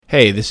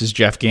Hey, this is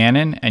Jeff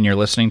Gannon, and you're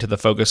listening to the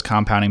Focus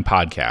Compounding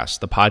Podcast,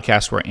 the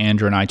podcast where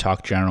Andrew and I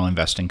talk general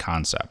investing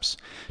concepts.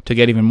 To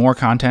get even more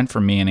content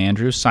from me and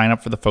Andrew, sign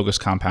up for the Focus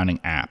Compounding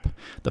app.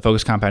 The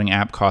Focus Compounding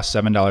app costs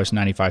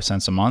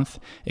 $7.95 a month.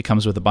 It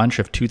comes with a bunch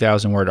of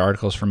 2,000-word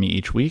articles from me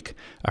each week,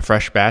 a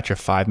fresh batch of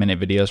 5-minute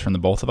videos from the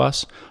both of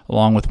us,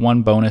 along with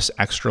one bonus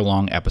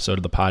extra-long episode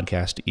of the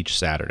podcast each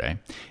Saturday,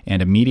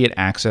 and immediate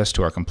access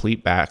to our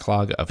complete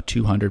backlog of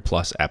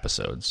 200-plus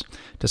episodes.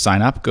 To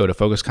sign up, go to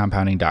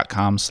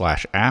focuscompounding.com/app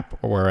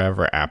or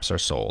wherever apps are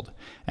sold.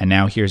 And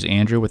now here's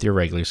Andrew with your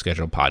regularly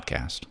scheduled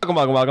podcast.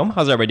 Welcome.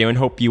 How's everybody doing?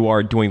 Hope you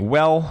are doing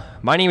well.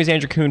 My name is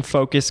Andrew Kuhn,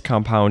 Focus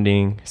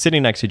Compounding,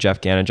 sitting next to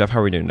Jeff Gannon. Jeff, how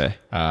are we doing today?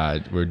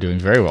 We're doing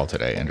very well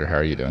today, Andrew. How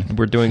are you doing?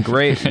 We're doing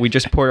great. We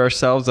just poured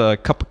ourselves a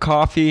cup of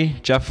coffee.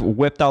 Jeff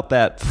whipped out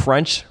that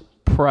French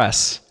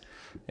press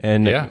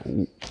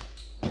and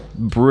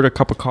brewed a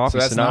cup of coffee. So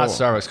that's not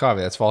Starbucks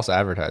coffee. That's false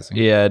advertising.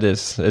 Yeah, it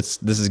is.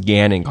 This is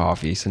Gannon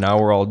coffee. So now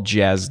we're all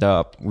jazzed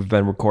up. We've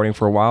been recording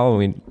for a while,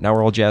 and now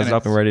we're all jazzed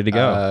up and ready to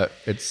go.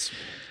 It's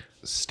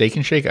Steak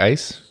and Shake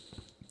ice.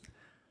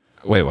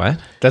 Wait, what?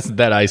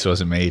 That ice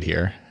wasn't made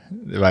here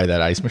by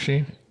that ice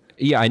machine.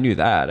 Yeah, I knew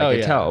that. I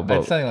could tell. But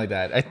it's something like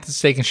that.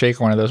 Steak and Shake,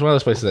 one of those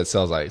places that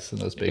sells ice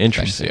and those big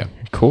interesting. things,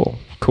 yeah. Cool.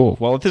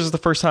 Well, if this is the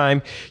first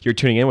time you're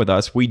tuning in with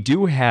us, we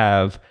do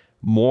have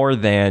more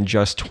than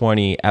just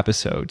 20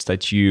 episodes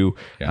that you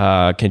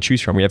can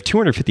choose from. We have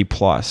 250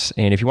 plus.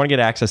 And if you want to get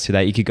access to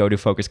that, you could go to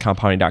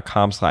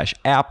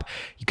focuscompounding.com/app.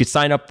 You could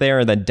sign up there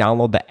and then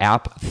download the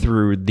app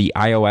through the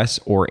iOS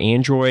or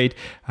Android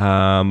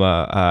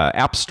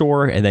app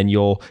store. And then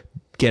you'll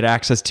get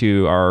access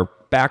to our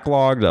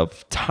backlog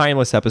of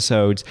timeless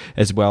episodes,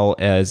 as well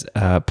as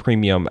a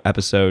premium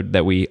episode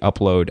that we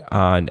upload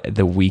on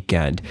the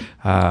weekend,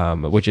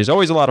 which is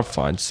always a lot of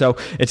fun. So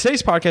in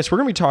today's podcast, we're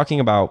going to be talking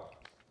about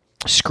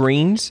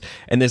screens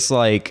and this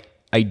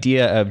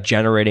idea of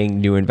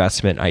generating new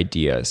investment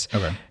ideas.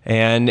 Okay.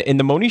 And in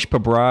the Mohnish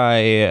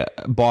Pabrai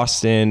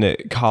Boston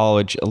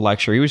College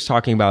lecture, he was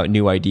talking about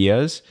new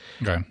ideas.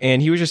 Okay.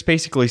 And he was just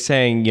basically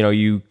saying,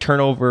 you turn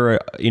over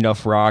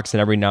enough rocks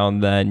and every now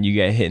and then you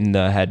get hit in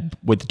the head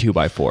with the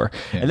 2x4.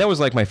 Yeah. And that was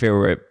my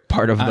favorite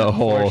part of the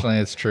whole. Unfortunately,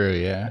 it's true.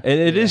 Yeah. And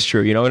it is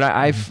true, and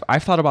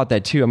I've thought about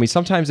that too. I mean,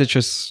 sometimes it's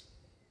just,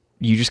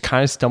 you just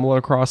kind of stumble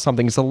across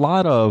something.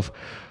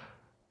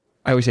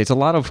 I always say it's a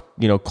lot of,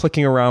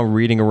 clicking around,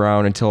 reading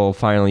around until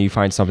finally you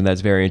find something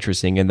that's very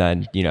interesting. And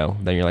then,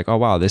 then you're like, oh,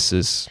 wow, this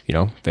is,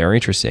 very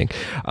interesting.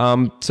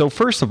 So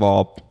first of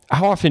all,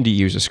 how often do you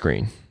use a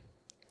screen?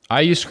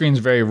 I use screens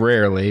very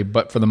rarely,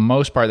 but for the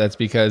most part, that's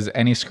because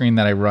any screen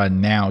that I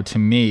run now, to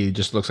me,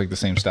 just looks like the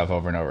same stuff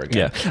over and over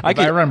again. Yeah, if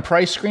I run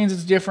price screens,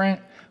 it's different.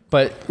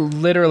 But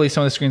literally,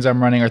 some of the screens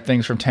I'm running are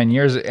things from 10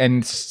 years,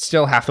 and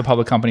still half the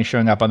public companies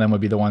showing up on them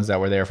would be the ones that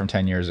were there from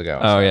 10 years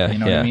ago. Oh, yeah. You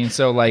know what I mean?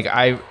 So,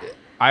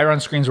 I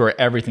run screens where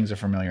everything's a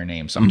familiar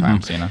name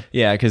sometimes,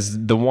 Yeah,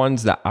 because the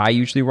ones that I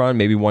usually run,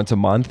 maybe once a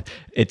month,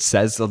 it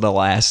says the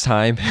last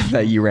time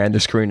that you ran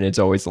the screen, and it's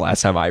always the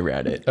last time I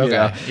ran it.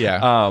 Okay,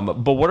 yeah.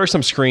 But what are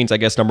some screens, I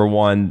guess, number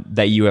one,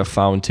 that you have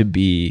found to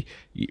be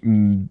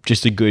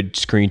just a good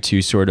screen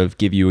to sort of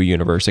give you a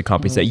universe of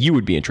companies that you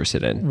would be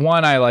interested in?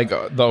 One, I like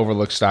the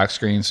overlooked stock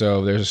screen.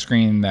 So there's a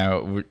screen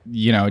that,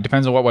 it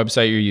depends on what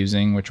website you're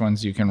using, which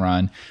ones you can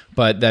run,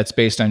 but that's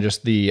based on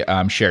just the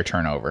share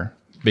turnover.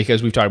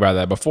 Because we've talked about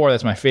that before.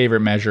 That's my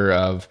favorite measure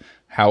of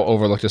how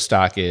overlooked a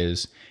stock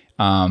is.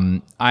 I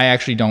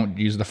actually don't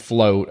use the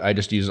float. I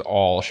just use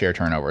all share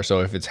turnover. So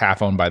if it's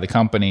half owned by the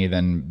company,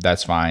 then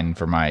that's fine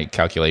for my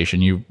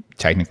calculation. You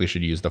technically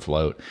should use the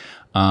float.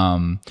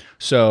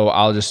 So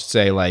I'll just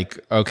say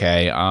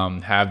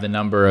have the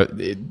number,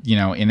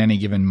 in any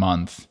given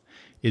month,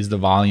 is the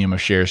volume of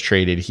shares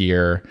traded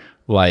here,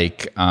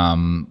 let's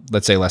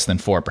say less than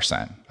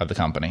 4% of the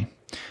company.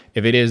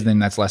 If it is, then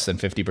that's less than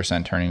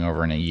 50% turning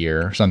over in a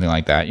year or something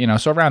like that.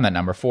 So around that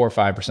number, 4 or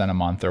 5% a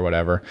month or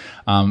whatever,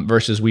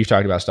 versus we've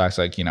talked about stocks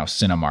like,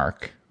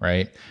 Cinemark,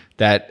 right?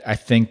 That I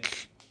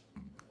think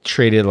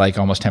traded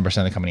almost 10%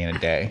 of the company in a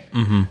day.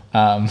 Mm-hmm.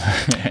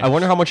 I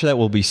wonder how much of that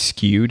will be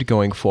skewed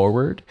going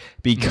forward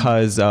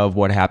because of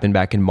what happened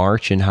back in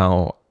March and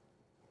how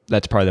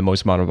that's probably the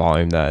most amount of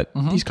volume that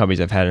these companies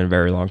have had in a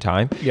very long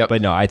time. Yep.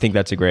 But no, I think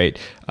that's a great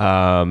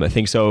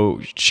thing. So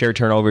share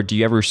turnover, do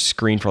you ever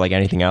screen for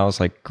anything else,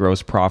 like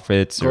gross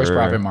profits? Gross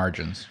profit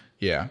margins,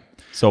 yeah.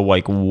 So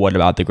what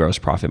about the gross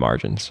profit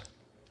margins?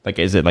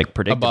 Is it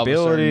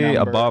predictability?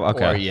 Above?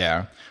 Okay.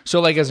 Yeah.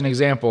 So as an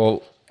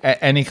example,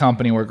 any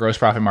company where gross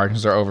profit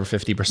margins are over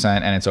 50%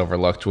 and it's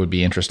overlooked would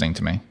be interesting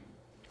to me.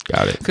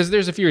 Got it. Because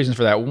there's a few reasons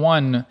for that.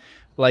 One,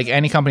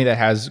 any company that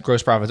has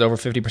gross profits over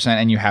 50%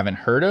 and you haven't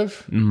heard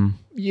of,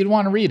 you'd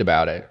want to read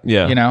about it.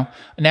 Yeah.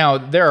 Now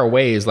there are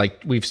ways,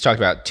 we've talked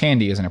about,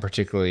 Tandy isn't a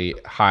particularly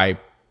high,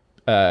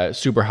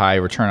 super high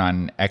return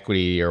on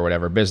equity or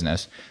whatever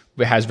business,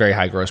 but has very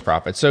high gross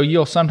profits. So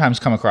you'll sometimes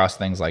come across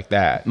things like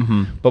that.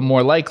 But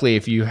more likely,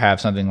 if you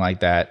have something like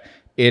that,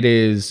 it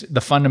is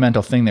the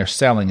fundamental thing they're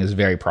selling is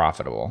very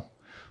profitable.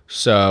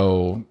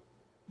 So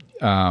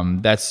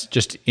that's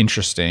just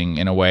interesting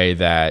in a way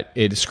that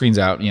it screens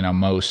out,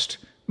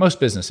 most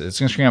businesses. It's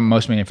going to screen out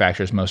most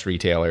manufacturers, most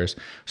retailers.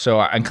 So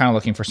I'm kind of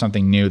looking for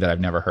something new that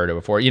I've never heard of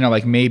before.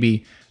 Like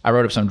maybe I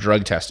wrote up some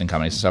drug testing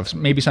companies and stuff.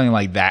 Maybe something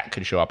like that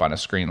could show up on a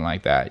screen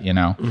like that,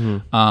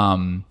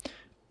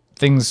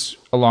 Things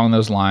along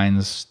those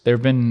lines. There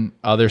have been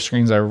other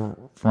screens I've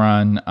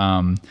run.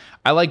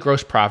 I like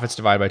gross profits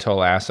divided by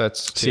total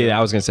assets too. See,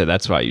 I was going to say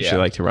that's why you should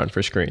like to run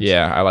for screens.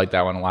 Yeah, I like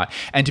that one a lot.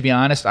 And to be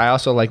honest, I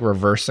also like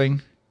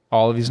reversing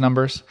all of these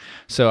numbers.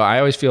 So I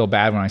always feel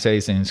bad when I say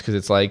these things because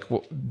it's like,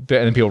 and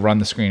then people run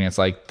the screen. And it's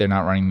like they're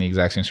not running the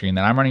exact same screen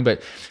that I'm running.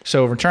 But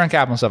so return on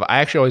capital and stuff, I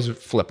actually always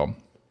flip them.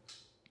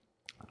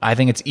 I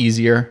think it's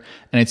easier,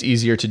 and it's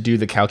easier to do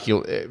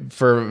the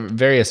for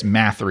various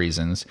math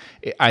reasons.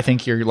 I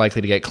think you're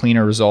likely to get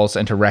cleaner results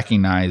and to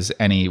recognize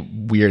any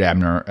weird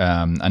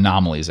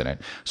anomalies in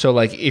it. So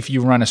like if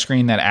you run a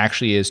screen that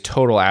actually is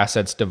total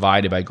assets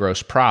divided by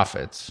gross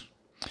profits,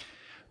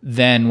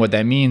 then what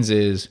that means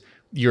is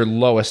your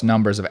lowest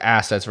numbers of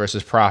assets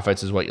versus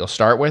profits is what you'll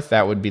start with.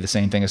 That would be the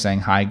same thing as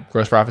saying high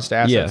gross profits to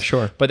assets. Yeah,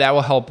 sure. But that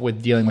will help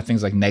with dealing with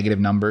things like negative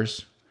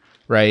numbers.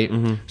 Right.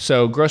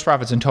 So gross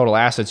profits and total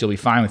assets, you'll be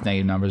fine with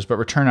negative numbers, but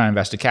return on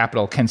invested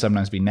capital can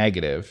sometimes be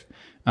negative.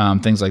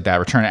 Things like that.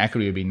 Return on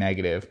equity would be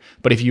negative.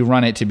 But if you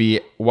run it to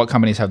be what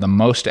companies have the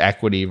most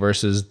equity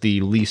versus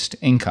the least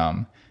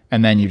income,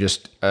 and then you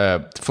just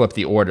flip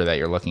the order that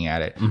you're looking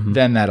at it,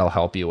 then that'll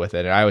help you with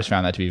it. And I always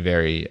found that to be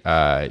very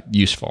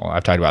useful.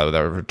 I've talked about it with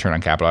our return on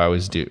capital. I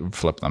always do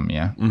flip them.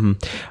 Yeah.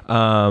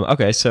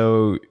 Okay.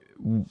 So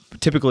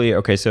typically,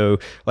 so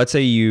let's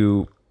say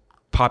you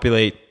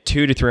populate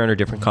 200 to 300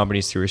 different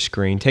companies through a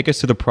screen. Take us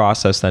to the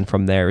process then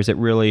from there. Is it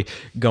really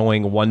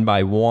going one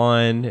by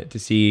one to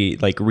see,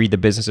 like, read the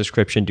business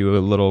description, do a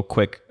little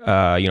quick,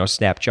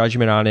 snap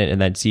judgment on it, and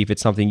then see if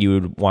it's something you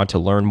would want to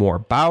learn more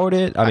about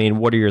it? I mean,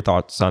 what are your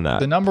thoughts on that?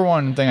 The number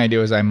one thing I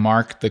do is I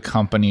mark the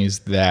companies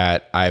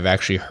that I've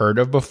actually heard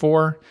of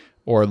before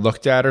or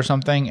looked at or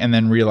something, and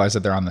then realize that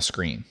they're on the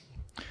screen.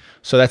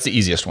 So that's the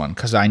easiest one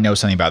because I know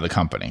something about the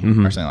company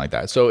or something like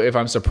that. So if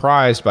I'm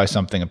surprised by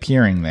something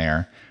appearing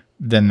there,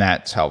 then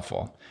that's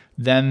helpful.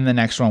 Then the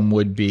next one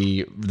would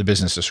be the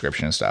business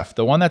description and stuff.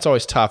 The one that's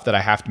always tough that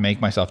I have to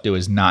make myself do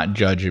is not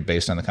judge it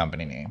based on the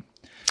company name.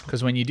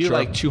 Because when you do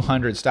like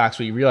 200 stocks,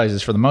 what you realize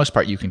is for the most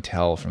part, you can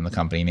tell from the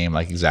company name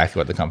like exactly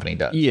what the company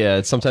does. Yeah,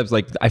 it's sometimes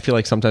like I feel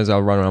like sometimes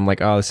I'll run and I'm like,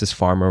 oh, this is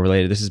pharma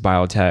related, this is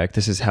biotech,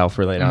 this is health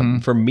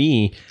related. For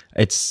me,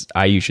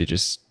 I usually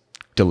just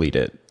delete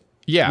it.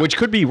 Yeah. Which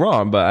could be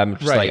wrong, but I'm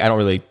just like, I don't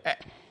really...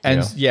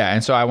 And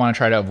and so I want to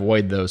try to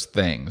avoid those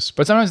things,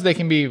 but sometimes they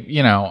can be,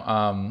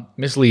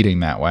 misleading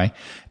that way.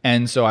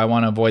 And so I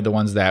want to avoid the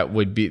ones that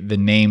would be, the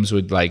names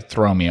would like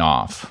throw me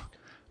off.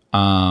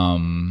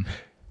 Do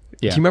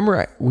you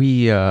remember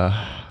we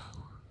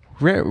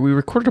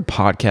recorded a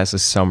podcast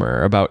this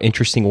summer about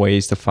interesting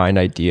ways to find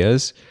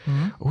ideas.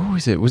 What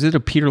was it? Was it a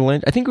Peter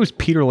Lynch? I think it was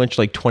Peter Lynch,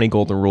 like 20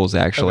 Golden Rules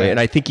actually. Okay. And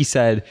I think he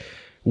said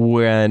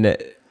when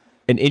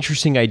an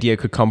interesting idea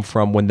could come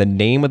from when the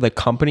name of the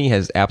company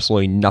has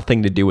absolutely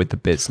nothing to do with the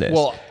business.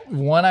 Well,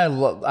 one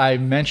I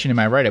mentioned in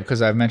my write-up,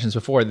 because I've mentioned this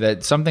before,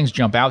 that some things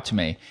jump out to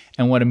me.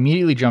 And what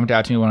immediately jumped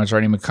out to me when I was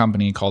writing a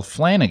company called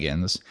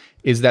Flanagan's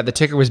is that the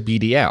ticker was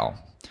BDL.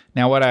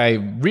 Now, what I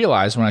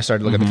realized when I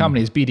started to look at the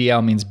company is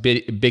BDL means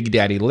Big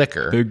Daddy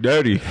Liquor. Big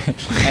Daddy.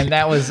 And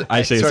that was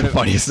sort of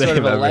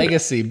a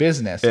legacy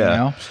business,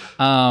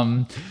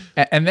 And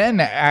then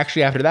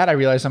actually after that, I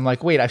realized I'm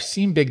like, wait, I've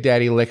seen Big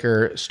Daddy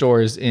Liquor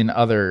stores in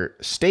other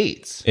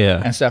states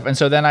and stuff. And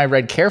so then I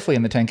read carefully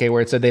in the 10K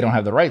where it said they don't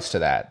have the rights to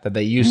that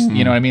they use,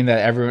 you know what I mean?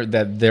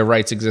 That their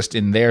rights exist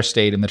in their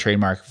state and the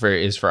trademark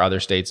is for other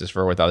states, is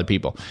for with other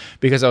people.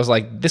 Because I was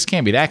like, this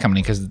can't be that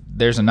company because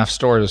there's enough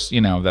stores,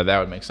 that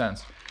would make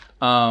sense.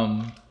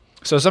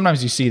 So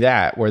sometimes you see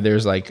that where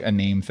there's like a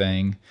name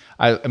thing.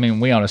 I mean,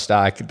 we own a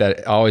stock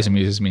that always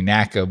amuses me,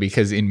 NACCO,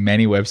 because in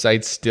many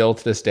websites, still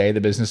to this day, the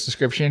business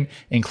description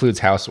includes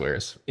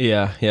housewares.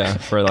 Yeah,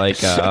 for like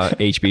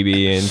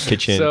HBB and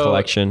kitchen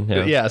collection.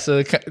 Yeah.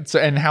 So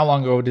and how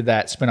long ago did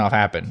that spinoff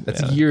happen?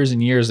 That's years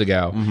and years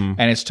ago,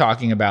 and it's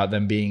talking about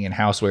them being in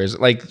housewares.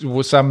 Like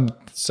some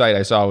site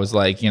I saw was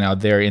like,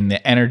 they're in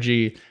the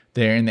energy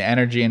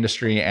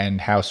industry and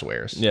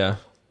housewares. Yeah.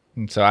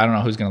 And so I don't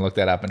know who's going to look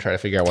that up and try to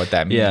figure out what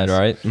that means. Yeah,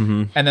 right.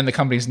 And then the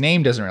company's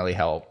name doesn't really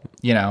help,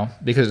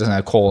 because it doesn't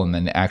have coal in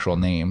the actual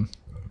name.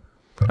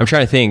 I'm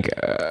trying to think,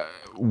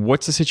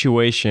 what's the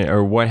situation,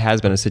 or what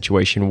has been a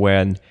situation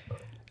when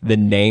the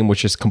name was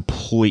just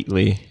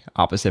completely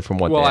opposite from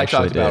what they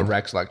actually did? Well, I talked about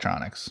Rex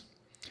Electronics.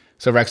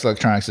 So Rex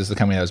Electronics is the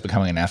company that was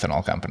becoming an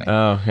ethanol company.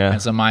 Oh, yeah.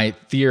 And so my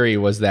theory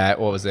was that,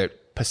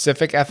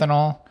 Pacific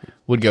Ethanol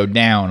would go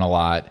down a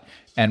lot,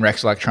 and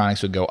Rex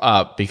Electronics would go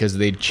up because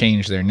they'd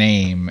change their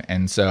name,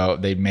 and so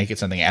they'd make it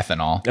something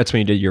ethanol. That's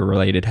when you did your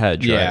related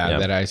hedge, right? Yeah,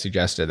 that I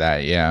suggested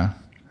that,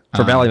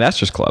 For Valley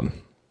Masters Club.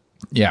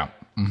 Yeah.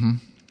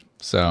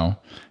 So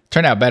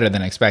turned out better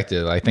than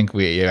expected. I think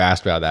you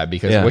asked about that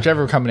because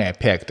whichever company I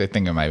picked, I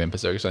think it might have been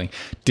Pacific or something,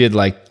 did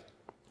like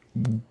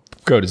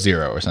go to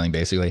zero or something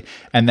basically.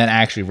 And then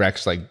actually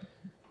Rex like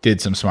did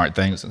some smart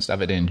things and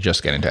stuff. It didn't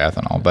just get into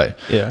ethanol, but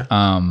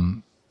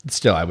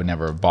still I would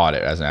never have bought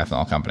it as an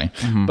ethanol company.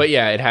 But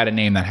yeah, it had a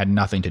name that had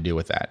nothing to do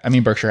with that. I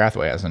mean, Berkshire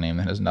Hathaway has a name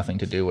that has nothing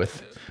to do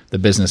with the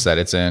business that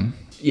it's in.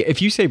 Yeah,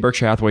 if you say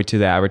Berkshire Hathaway to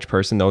the average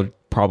person, they'll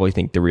probably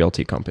think the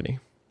realty company,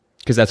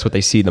 because that's what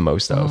they see the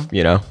most of,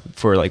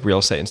 for like real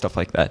estate and stuff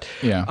like that.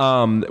 Yeah.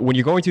 When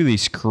you're going through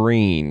these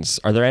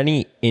screens, are there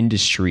any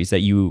industries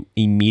that you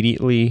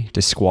immediately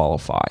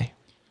disqualify?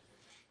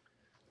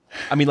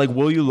 I mean, like,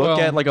 will you look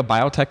at like a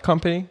biotech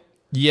company?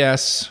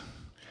 Yes.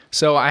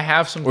 So I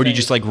have some. Or do you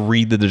just like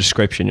read the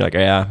description? You're like,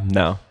 yeah,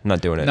 no, I'm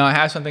not doing it. No, I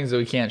have some things that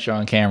we can't show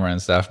on camera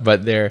and stuff,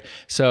 but they're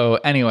so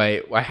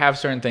anyway. I have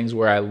certain things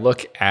where I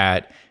look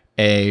at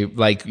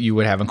like you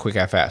would have in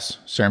QuickFS,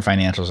 certain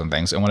financials and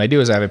things, and what I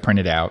do is I have it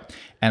printed out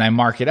and I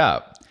mark it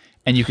up,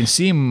 and you can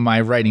see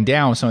my writing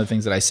down some of the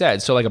things that I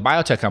said. So like a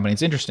biotech company,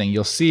 it's interesting.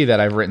 You'll see that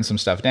I've written some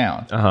stuff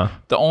down.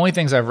 The only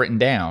things I've written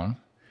down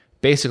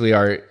basically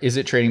are: is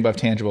it trading above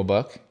tangible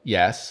book?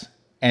 Yes,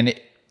 and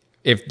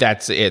if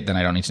that's it, then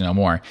I don't need to know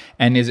more.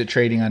 And is it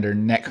trading under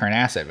net current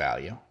asset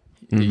value?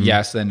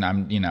 Yes, then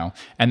I'm,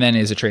 and then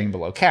is it trading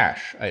below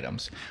cash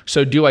items?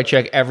 So do I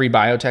check every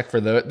biotech for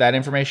that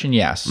information?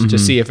 Yes, to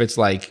see if it's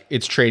like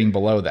it's trading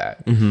below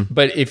that.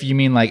 But if you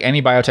mean like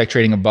any biotech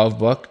trading above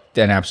book,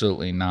 then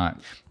absolutely not.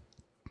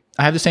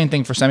 I have the same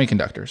thing for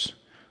semiconductors.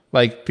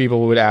 Like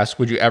people would ask,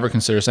 would you ever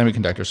consider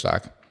semiconductor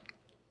stock?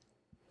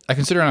 I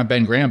consider it on a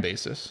Ben Graham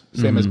basis,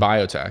 same as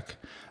biotech.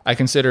 I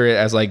consider it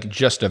as like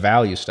just a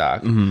value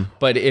stock.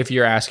 But if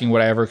you're asking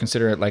would I ever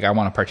consider it like I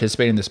want to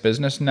participate in this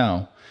business?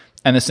 No.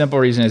 And the simple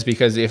reason is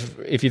because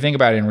if you think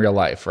about it in real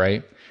life,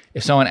 right?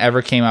 If someone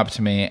ever came up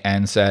to me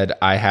and said,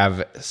 I have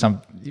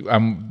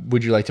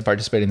would you like to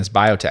participate in this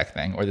biotech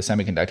thing or the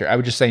semiconductor? I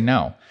would just say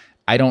no.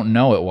 I don't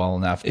know it well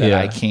enough that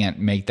I can't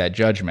make that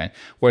judgment.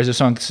 Whereas if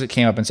someone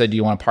came up and said, do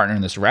you want to partner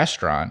in this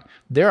restaurant?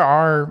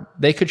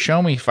 They could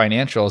show me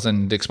financials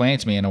and explain it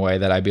to me in a way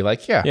that I'd be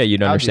like, yeah. Yeah,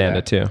 you'd understand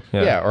it too.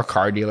 Yeah, or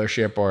car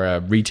dealership or a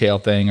retail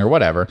thing or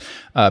whatever,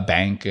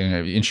 bank,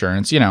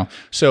 insurance,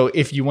 So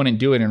if you wouldn't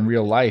do it in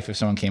real life, if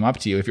someone came up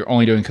to you, if you're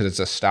only doing it because it's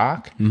a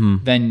stock,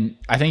 then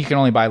I think you can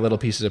only buy little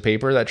pieces of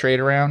paper that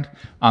trade around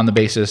on the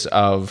basis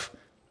of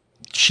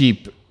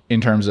cheap in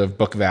terms of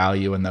book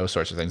value and those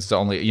sorts of things. It's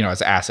only,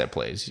 it's asset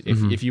plays.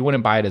 If you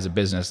wouldn't buy it as a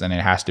business, then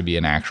it has to be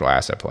an actual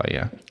asset play.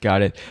 Yeah.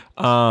 Got it.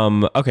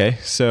 Okay.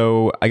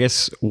 So I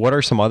guess what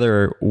are some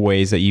other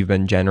ways that you've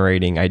been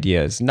generating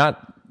ideas?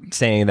 Not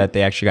saying that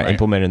they actually got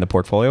implemented in the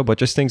portfolio, but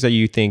just things that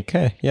you think,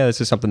 hey, yeah,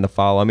 this is something to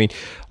follow. I mean,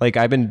 like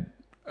I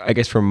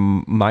guess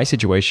from my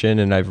situation,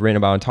 and I've written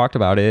about and talked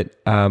about it,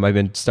 I've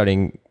been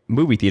studying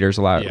movie theaters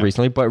a lot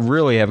recently, but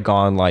really have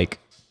gone like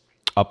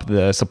up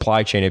the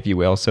supply chain, if you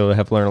will. So I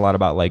have learned a lot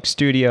about like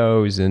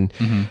studios and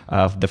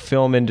the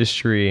film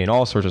industry and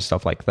all sorts of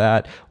stuff like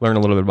that. Learn a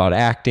little bit about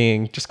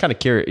acting, just kind of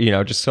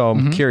curious, just so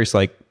I'm curious,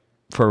 like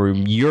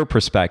from your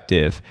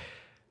perspective,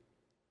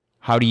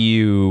 how do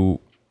you,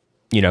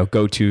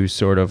 go to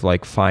sort of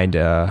like find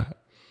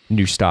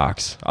new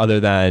stocks other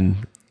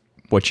than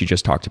what you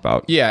just talked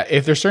about? Yeah.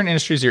 If there's certain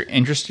industries you're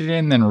interested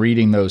in, then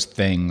reading those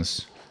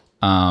things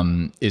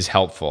is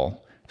helpful.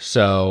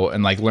 So,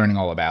 and like learning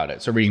all about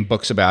it. So reading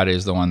books about it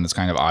is the one that's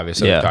kind of obvious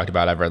that we've talked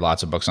about. I've read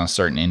lots of books on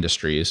certain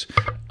industries.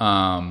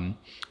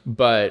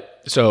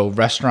 But so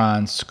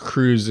restaurants,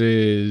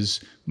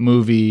 cruises,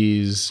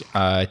 movies,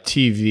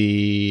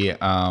 TV,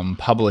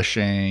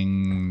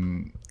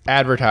 publishing,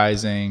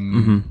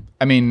 advertising.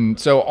 I mean,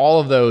 so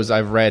all of those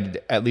I've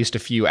read at least a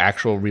few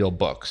actual real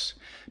books.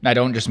 And I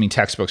don't just mean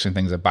textbooks and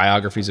things, like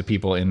biographies of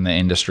people in the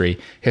industry,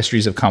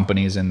 histories of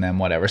companies in them,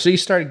 whatever. So you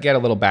start to get a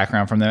little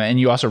background from them,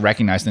 and you also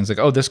recognize things like,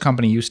 oh, this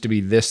company used to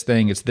be this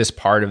thing. It's this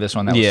part of this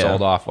one that was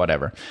sold off,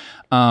 whatever.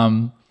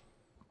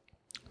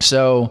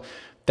 So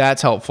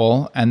that's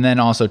helpful. And then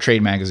also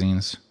trade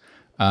magazines.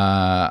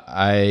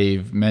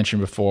 I've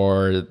mentioned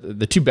before,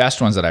 the two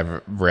best ones that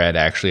I've read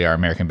actually are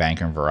American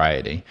Banker and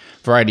Variety.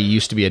 Variety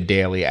used to be a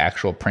daily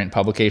actual print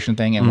publication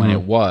thing, and when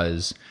it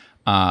was,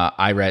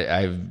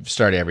 I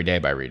started every day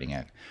by reading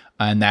it.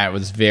 And that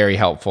was very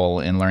helpful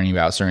in learning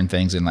about certain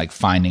things and like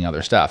finding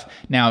other stuff.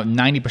 Now,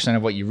 90%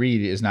 of what you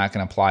read is not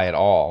going to apply at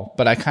all,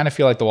 but I kind of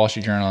feel like the Wall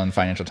Street Journal and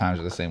Financial Times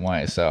are the same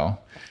way. So,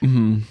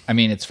 I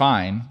mean, it's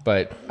fine,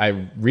 but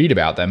I read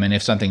about them. And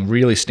if something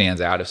really stands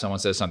out, if someone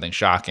says something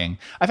shocking,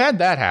 I've had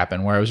that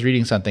happen where I was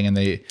reading something and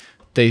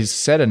they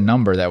said a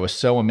number that was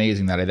so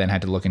amazing that I then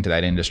had to look into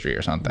that industry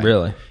or something.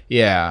 Really?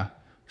 Yeah.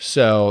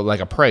 So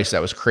like a price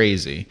that was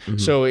crazy.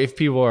 So if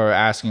people are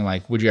asking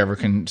like, would you ever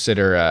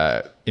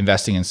consider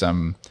investing in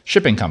some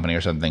shipping company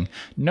or something?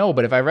 No,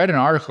 but if I read an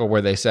article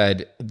where they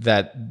said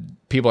that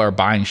people are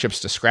buying ships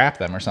to scrap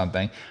them or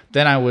something,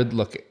 then I would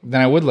look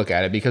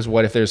at it, because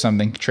what if there's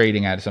something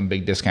trading at some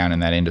big discount in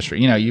that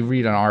industry? You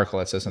read an article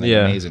that says something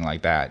amazing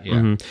like that.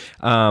 Yeah.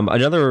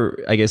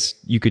 Another, I guess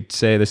you could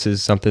say this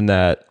is something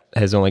that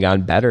has only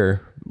gotten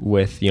better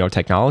with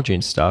technology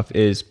and stuff,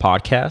 is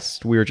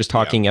podcasts. We were just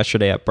talking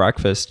yesterday at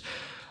breakfast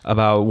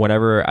about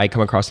whenever I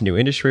come across a new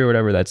industry or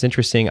whatever that's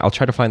interesting, I'll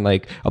try to find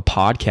like a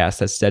podcast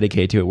that's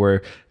dedicated to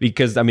it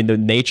because I mean, the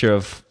nature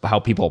of how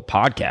people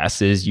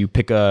podcast is you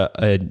pick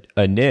a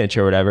niche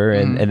or whatever,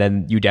 and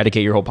then you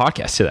dedicate your whole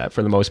podcast to that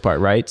for the most part.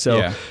 Right.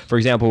 So for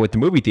example, with the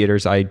movie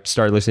theaters, I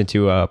started listening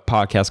to a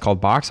podcast called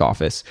Box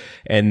Office,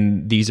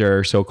 and these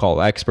are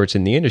so-called experts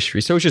in the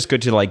industry. So it's just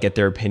good to like get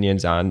their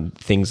opinions on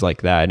things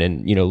like that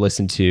and,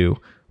 listen to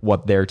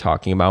what they're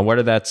talking about,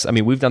 whether that's, I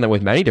mean, we've done that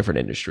with many different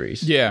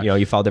industries. Yeah.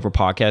 You follow different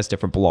podcasts,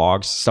 different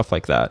blogs, stuff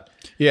like that.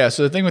 Yeah.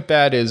 So the thing with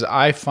that is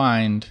I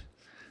find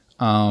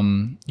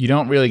you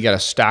don't really get a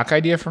stock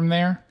idea from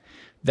there.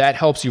 That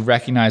helps you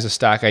recognize a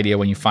stock idea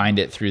when you find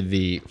it through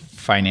the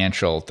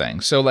financial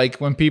thing. So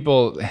like if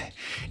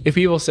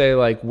people say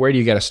like, where do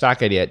you get a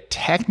stock idea?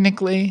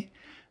 Technically,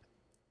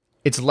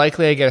 it's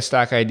likely I get a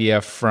stock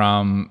idea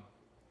from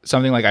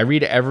something like I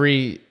read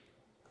every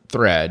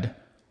thread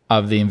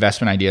of the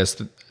investment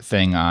ideas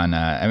thing on,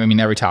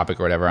 every topic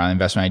or whatever on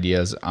investment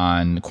ideas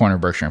on Corner,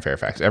 Berkshire, and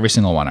Fairfax. Every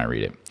single one I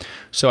read it.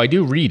 So I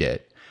do read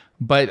it,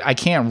 but I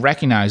can't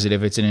recognize it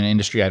if it's in an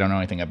industry I don't know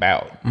anything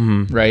about,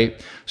 right?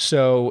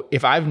 So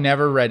if I've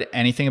never read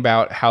anything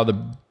about how the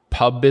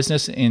pub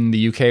business in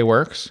the UK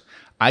works,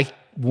 I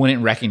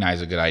wouldn't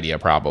recognize a good idea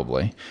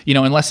probably,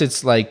 unless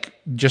it's like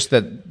just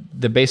that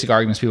the basic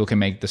arguments people can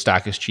make, the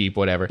stock is cheap,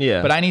 whatever.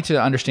 Yeah. But I need to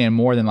understand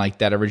more than like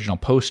that original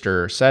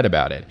poster said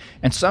about it.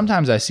 And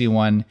sometimes I see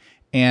one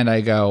and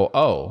I go,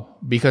 oh,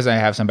 because I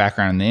have some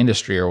background in the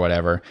industry or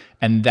whatever.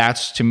 And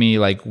that's to me,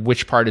 like,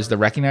 which part is the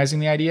recognizing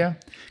the idea?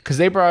 Because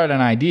they brought out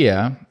an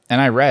idea and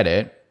I read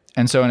it.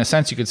 And so in a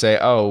sense you could say,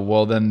 oh,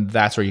 well then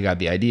that's where you got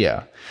the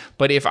idea.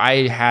 But if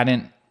I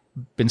hadn't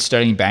been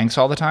studying banks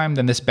all the time,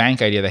 then this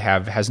bank idea they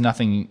have has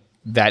nothing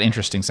that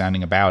interesting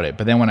sounding about it.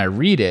 But then when I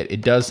read it, it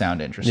does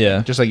sound interesting.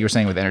 Yeah. Just like you were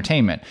saying with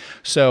entertainment.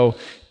 So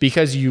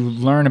because you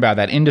learn about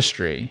that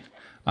industry,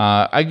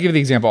 I give the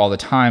example all the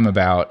time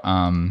about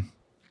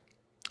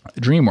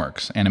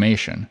DreamWorks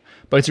animation.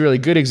 But it's a really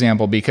good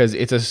example because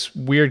it's a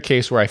weird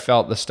case where I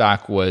felt the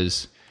stock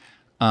was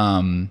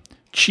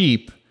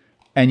cheap,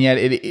 and yet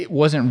it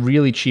wasn't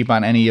really cheap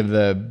on any of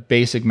the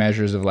basic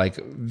measures of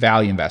like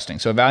value investing.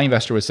 So a value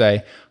investor would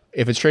say,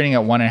 if it's trading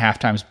at 1.5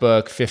 times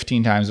book,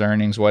 15 times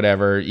earnings,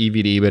 whatever, EV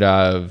to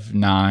EBITDA of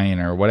 9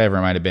 or whatever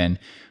it might have been,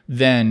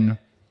 then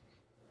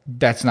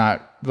that's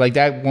not like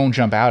that won't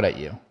jump out at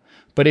you.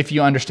 But if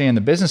you understand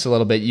the business a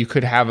little bit, you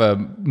could have a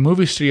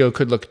movie studio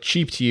could look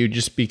cheap to you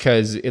just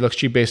because it looks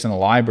cheap based on the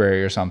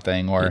library or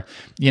something, or,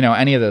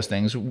 any of those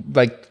things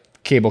like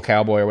Cable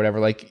Cowboy or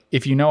whatever. Like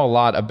if you know a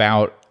lot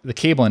about the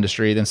cable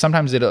industry, then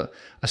sometimes a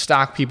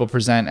stock people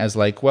present as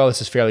like, well,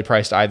 this is fairly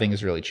priced, I think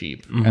is really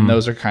cheap. And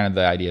those are kind of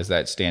the ideas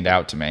that stand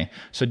out to me.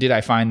 So did I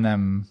find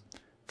them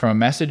from a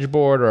message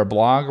board or a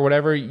blog or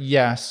whatever?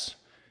 Yes.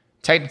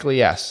 Technically,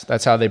 yes.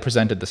 That's how they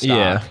presented the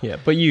stock. Yeah.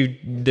 But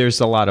there's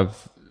a lot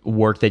of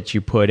work that you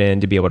put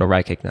in to be able to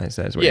recognize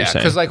that is what you're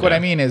saying. Because what I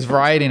mean is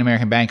Variety and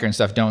American Banker and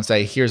stuff don't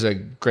say, here's a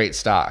great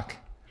stock.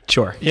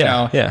 Sure.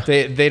 Yeah.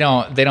 They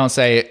don't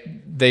say,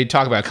 they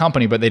talk about a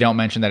company, but they don't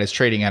mention that it's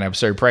trading at an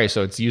absurd price,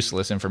 so it's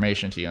useless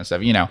information to you and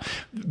stuff,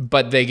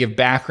 But they give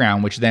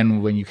background, which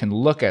then when you can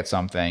look at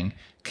something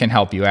can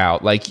help you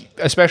out. Like,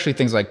 especially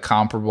things like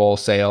comparable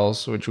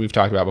sales, which we've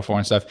talked about before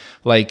and stuff.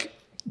 Like,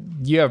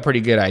 you have a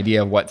pretty good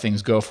idea of what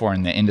things go for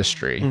in the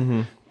industry.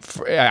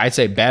 I'd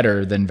say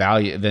better than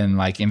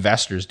like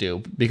investors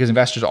do, because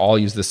investors all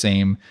use the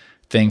same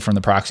thing from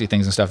the proxy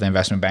things and stuff the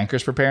investment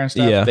bankers prepare and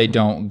stuff. Yeah. They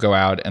don't go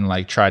out and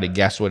like try to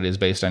guess what it is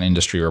based on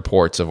industry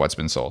reports of what's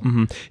been sold.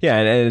 Yeah,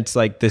 and it's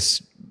like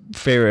this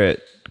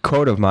favorite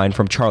quote of mine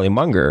from Charlie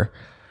Munger.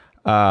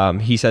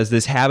 He says,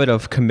 this habit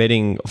of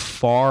committing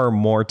far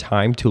more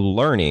time to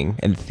learning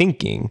and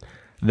thinking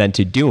than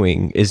to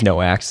doing is no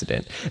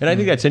accident. And I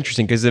think that's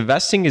interesting because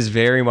investing is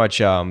very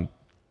much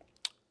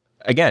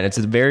again, it's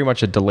very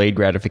much a delayed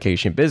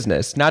gratification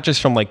business, not just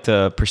from like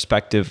the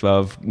perspective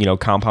of,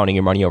 compounding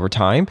your money over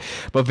time,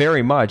 but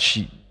very much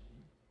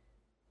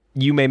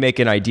you may make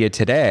an idea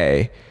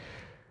today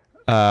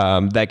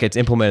that gets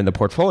implemented in the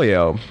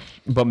portfolio,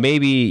 but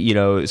maybe,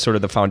 sort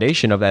of the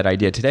foundation of that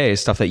idea today is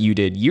stuff that you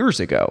did years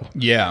ago.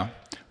 Yeah.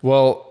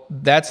 Well,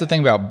 that's the thing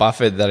about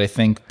Buffett that I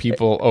think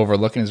people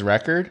overlook in his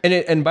record.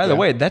 And by the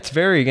way, that's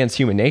very against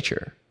human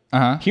nature.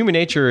 Human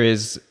nature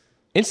is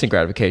instant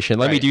gratification.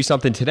 Let me do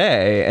something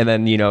today and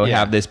then,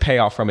 have this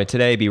payoff from it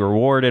today, be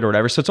rewarded or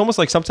whatever. So it's almost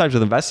like sometimes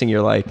with investing,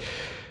 you're like,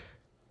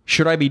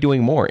 should I be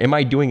doing more? Am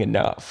I doing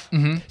enough?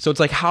 So it's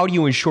like, how do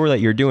you ensure that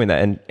you're doing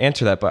that? And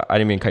answer that, but I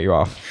didn't mean to cut you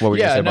off. What were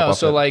you going to say about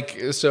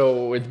Buffett?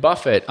 So with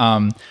Buffett,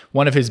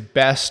 one of his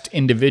best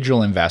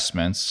individual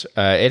investments,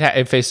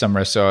 it faced some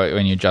risk. So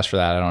when you adjust for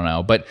that, I don't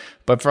know.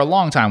 But for a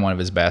long time, one of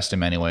his best in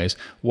many ways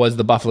was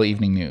the Buffalo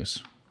Evening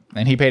News.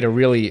 And he paid a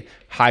really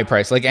high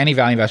price. Like any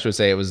value investor would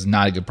say it was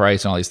not a good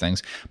price and all these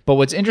things. But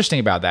what's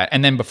interesting about that,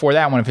 and then before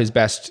that, one of his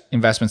best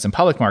investments in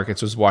public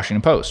markets was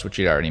Washington Post, which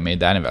he'd already made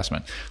that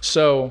investment.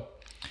 So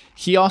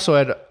he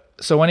also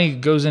when he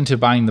goes into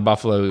buying the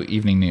Buffalo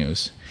Evening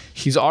News,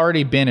 he's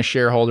already been a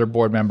shareholder,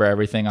 board member,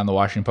 everything on the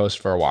Washington Post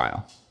for a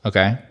while.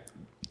 Okay.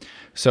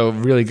 So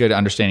really good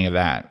understanding of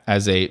that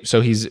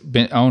so he's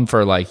been owned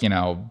for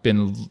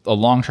been a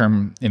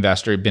long-term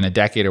investor, been a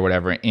decade or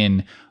whatever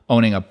in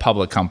owning a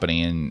public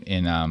company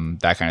in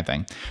that kind of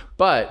thing.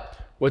 But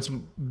what's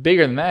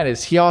bigger than that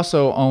is he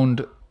also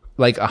owned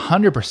like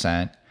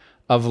 100%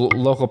 of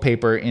local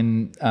paper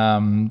in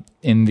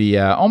the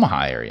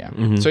Omaha area.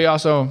 So he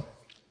also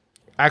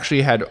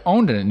actually had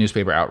owned a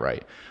newspaper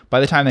outright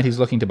by the time that he's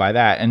looking to buy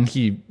that. And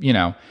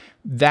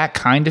that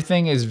kind of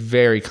thing is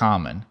very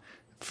common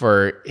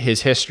for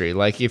his history.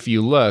 Like if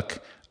you look,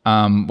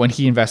 when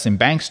he invests in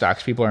bank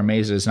stocks, people are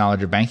amazed at his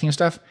knowledge of banking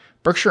stuff.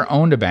 Berkshire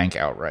owned a bank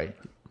outright.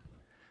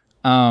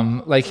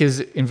 Like his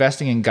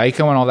investing in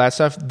Geico and all that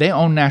stuff, they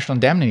own National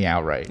Indemnity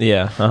outright.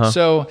 Yeah. Uh-huh.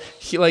 So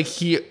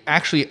he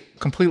actually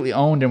completely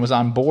owned and was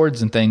on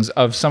boards and things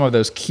of some of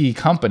those key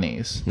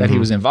companies that he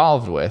was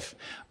involved with,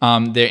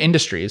 their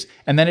industries.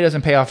 And then it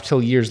doesn't pay off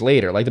till years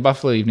later. Like the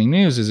Buffalo Evening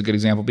News is a good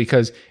example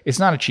because it's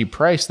not a cheap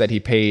price that he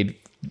paid.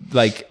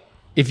 Like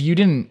if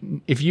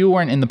you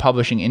weren't in the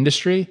publishing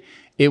industry,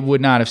 it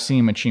would not have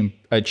seemed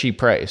a cheap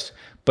price,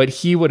 but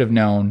he would have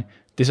known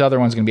this other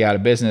one's going to be out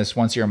of business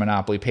once you're a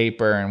monopoly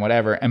paper and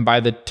whatever. And by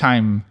the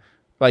time,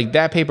 like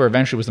that paper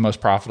eventually was the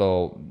most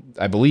profitable,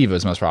 I believe it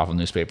was the most profitable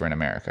newspaper in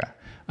America,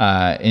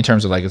 in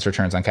terms of like its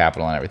returns on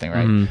capital and everything,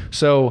 right?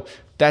 So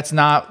that's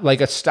not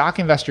like a stock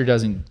investor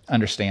doesn't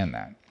understand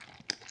that.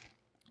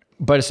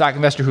 But a stock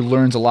investor who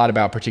learns a lot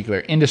about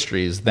particular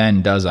industries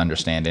then does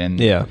understand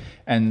it.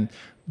 And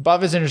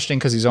Buffett's interesting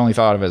because he's only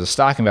thought of as a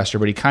stock investor,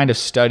 but he kind of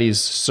studies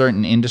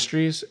certain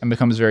industries and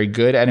becomes very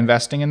good at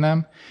investing in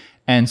them.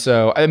 And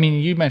so, I mean,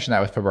 you mentioned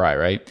that with Pabrai,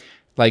 right?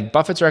 Like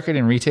Buffett's record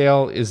in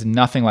retail is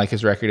nothing like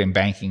his record in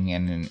banking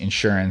and in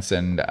insurance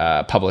and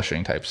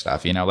publishing type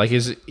stuff. Like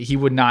he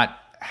would not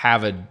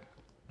have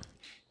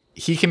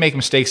he can make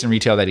mistakes in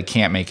retail that he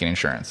can't make in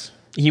insurance.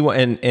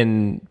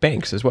 In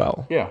banks as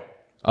well. Yeah.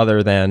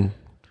 Other than,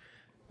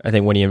 I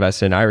think when he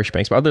invested in Irish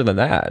banks, but other than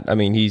that, I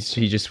mean,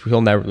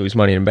 he'll never lose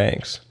money in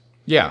banks.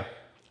 Yeah.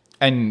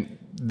 And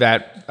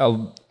that,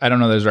 I don't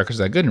know those records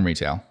that good in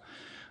retail.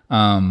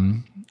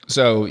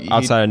 So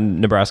outside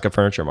Nebraska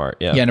Furniture Mart,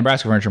 yeah,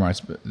 Nebraska Furniture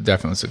Mart's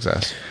definitely a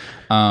success.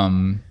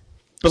 No,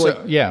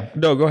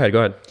 go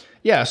ahead.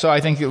 Yeah, so I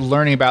think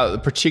learning about the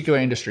particular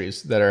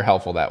industries that are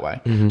helpful that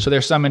way. So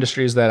there's some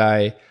industries that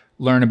I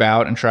learn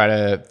about and try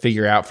to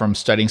figure out from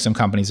studying some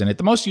companies in it.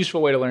 The most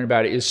useful way to learn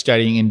about it is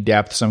studying in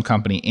depth some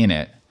company in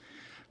it.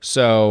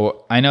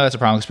 So I know that's a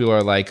problem because people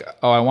are like,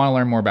 oh, I want to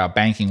learn more about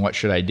banking. What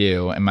should I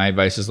do? And my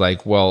advice is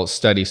like, well,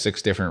 study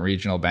 6 different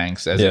regional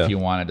banks as if you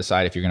want to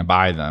decide if you're going to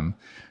buy them.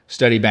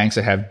 Study banks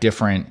that have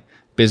different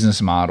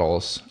business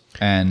models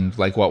and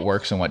like what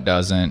works and what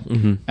doesn't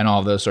and all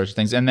of those sorts of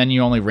things. And then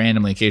you only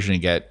randomly occasionally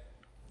get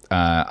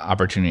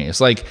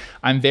opportunities. Like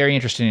I'm very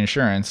interested in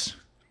insurance.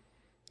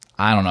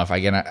 I don't know if I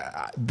get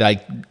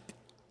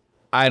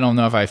I don't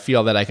know if I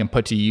feel that I can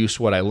put to use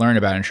what I learn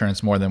about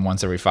insurance more than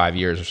once every 5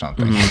 years or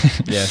something.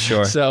 Yeah,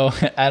 sure. So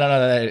I don't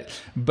know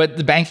but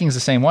the banking's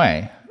the same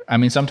way. I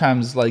mean,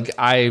 sometimes like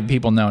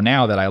people know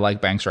now that I like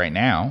banks right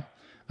now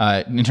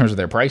in terms of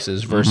their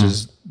prices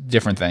versus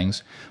different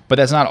things, but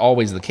that's not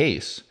always the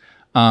case.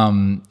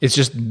 It's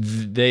just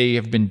they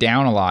have been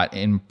down a lot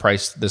in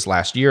price this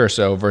last year or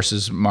so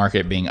versus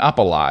market being up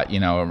a lot,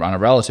 on a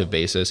relative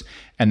basis.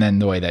 And then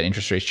the way that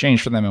interest rates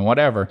change for them and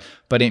whatever.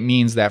 But it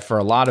means that for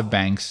a lot of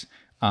banks,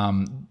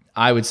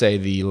 I would say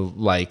the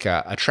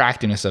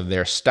attractiveness of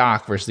their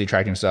stock versus the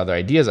attractiveness of other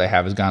ideas I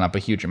have has gone up a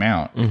huge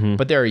amount.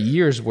 But there are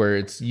years where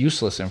it's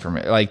useless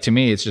information. Like to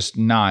me, it's just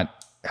not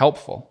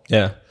helpful.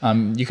 Yeah.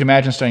 You can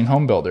imagine studying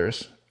home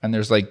builders, and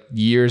there's like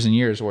years and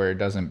years where it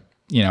doesn't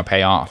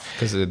pay off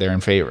because they're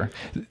in favor.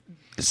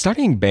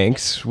 Studying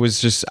banks was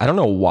just, I don't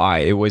know why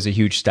it was a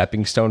huge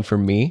stepping stone for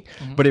me,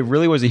 but it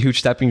really was a huge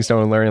stepping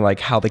stone in learning like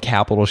how the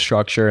capital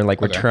structure and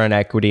like return on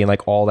equity and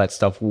like all that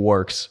stuff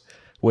works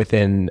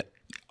within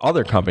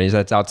other companies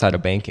that's outside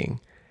of banking.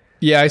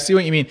 Yeah, I see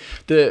what you mean.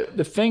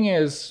 The thing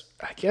is,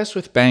 I guess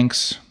with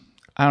banks,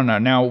 I don't know.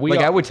 Now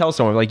I would tell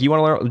someone like, you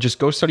want to learn, just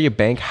go study a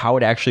bank, how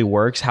it actually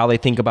works, how they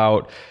think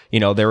about,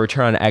 their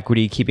return on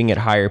equity, keeping it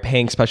higher,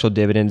 paying special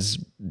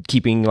dividends,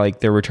 keeping like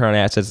their return on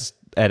assets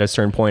at a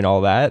certain point,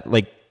 all that.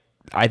 Like,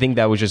 I think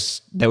that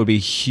would be a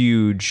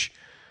huge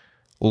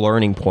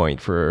learning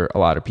point for a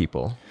lot of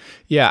people.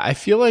 Yeah. I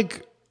feel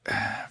like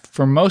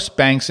for most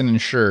banks and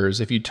insurers,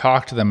 if you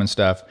talk to them and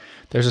stuff,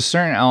 there's a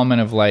certain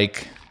element of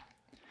like,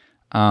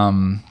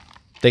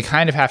 they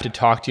kind of have to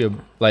talk to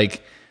you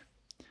like,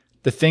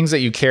 the things that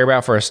you care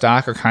about for a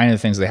stock are kind of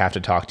the things they have to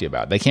talk to you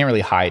about. They can't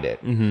really hide it.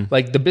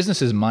 Like the business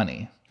is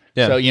money.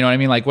 Yeah. So, you know what I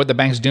mean? Like what the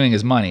bank's doing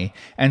is money.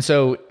 And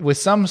so with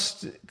some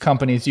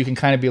companies, you can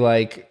kind of be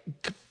like,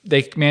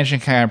 they manage to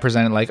kind of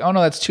present it like, oh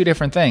no, that's 2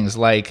 different things.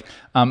 Like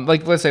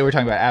let's say we're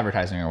talking about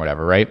advertising or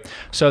whatever, right?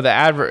 So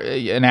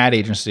an ad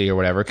agency or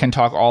whatever can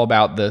talk all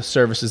about the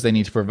services they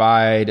need to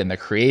provide and the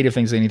creative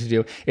things they need to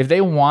do. If they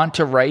want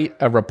to write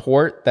a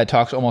report that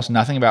talks almost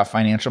nothing about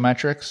financial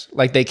metrics,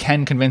 like they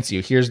can convince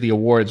you, here's the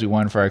awards we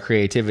won for our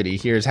creativity.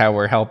 Here's how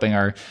we're helping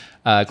our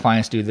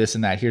clients do this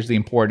and that. Here's the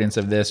importance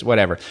of this,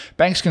 whatever.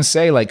 Banks can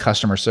say like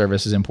customer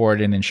service is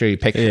important and show you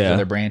pictures of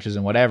their branches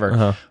and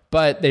whatever,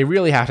 but they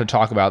really have to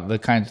talk about the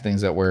kinds of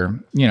things that we're,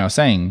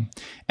 saying.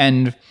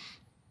 And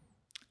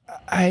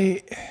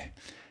I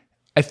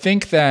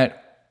think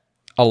that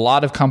a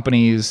lot of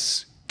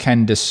companies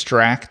can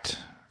distract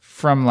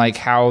from like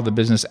how the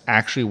business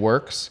actually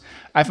works.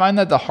 I find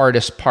that the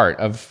hardest part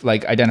of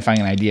like identifying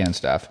an idea and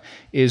stuff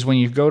is when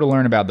you go to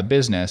learn about the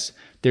business,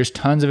 there's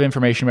tons of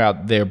information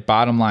about their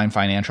bottom line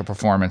financial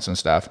performance and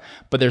stuff,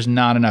 but there's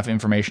not enough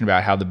information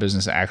about how the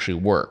business actually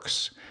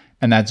works.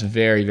 And that's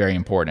very, very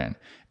important.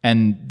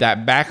 And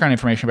that background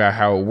information about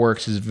how it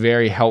works is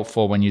very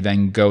helpful when you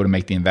then go to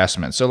make the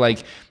investment. So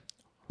like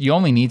you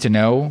only need to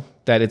know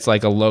that it's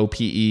like a low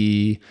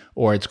PE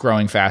or it's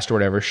growing fast or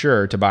whatever,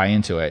 sure, to buy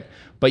into it.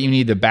 But you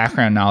need the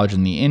background knowledge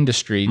in the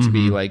industry to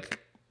be like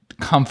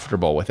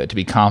comfortable with it, to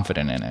be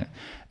confident in it.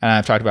 And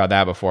I've talked about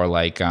that before,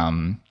 like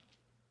in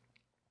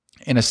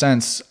a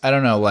sense, I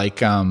don't know, like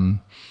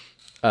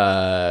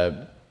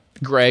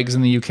Greg's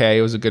in the UK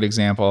was a good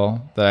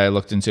example that I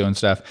looked into and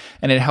stuff.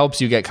 And it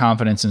helps you get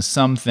confidence in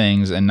some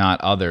things and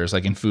not others,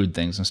 like in food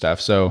things and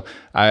stuff. So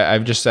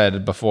I've just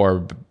said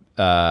before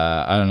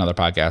on another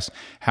podcast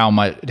how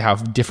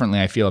differently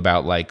I feel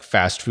about like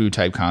fast food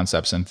type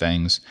concepts and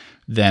things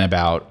than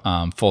about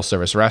full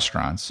service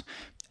restaurants.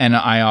 And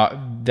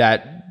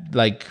that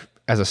like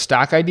as a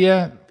stock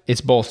idea, it's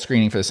both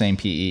screening for the same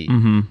PE.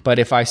 But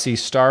if I see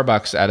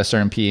Starbucks at a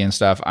certain PE and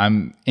stuff,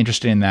 I'm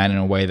interested in that in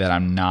a way that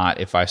I'm not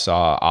if I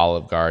saw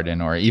Olive Garden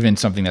or even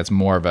something that's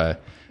more of a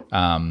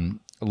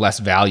less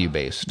value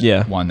based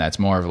one that's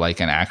more of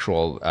like an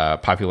actual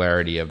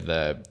popularity of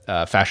the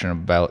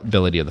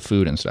fashionability of the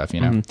food and stuff,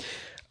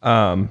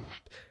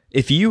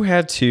 If you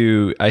had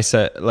to,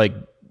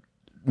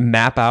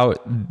 map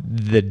out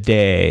the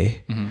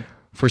day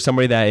for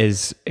somebody that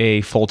is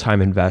a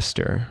full-time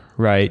investor,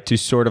 right? To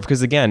sort of,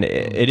 because again,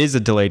 it is a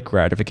delayed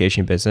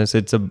gratification business.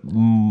 It's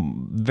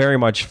very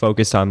much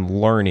focused on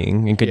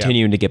learning and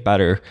continuing to get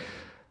better.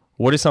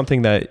 What is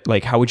something that,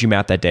 like, how would you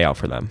map that day out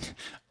for them?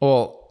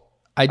 Well,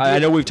 I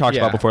know we've talked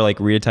about before, like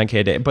read a 10K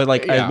a day, but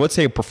like, let's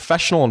say a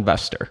professional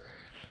investor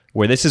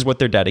where this is what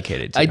they're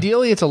dedicated to.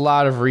 Ideally, it's a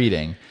lot of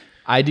reading.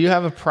 I do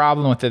have a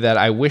problem with it that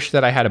I wish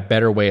that I had a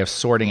better way of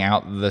sorting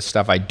out the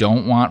stuff I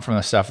don't want from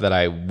the stuff that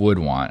I would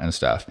want and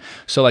stuff.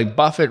 So like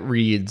Buffett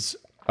reads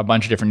a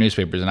bunch of different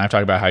newspapers, and I've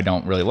talked about how I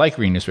don't really like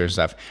reading newspapers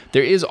and stuff.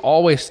 There is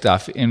always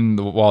stuff in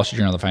the Wall Street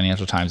Journal, the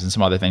Financial Times, and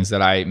some other things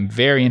that I'm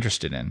very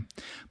interested in.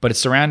 But it's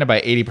surrounded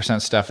by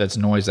 80% stuff that's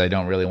noise that I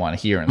don't really want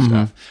to hear and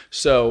stuff.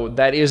 So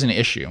that is an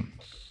issue.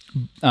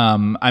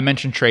 I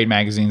mentioned trade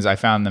magazines. I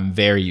found them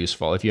very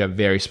useful if you have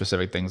very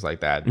specific things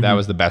like that. That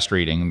was the best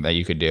reading that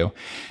you could do.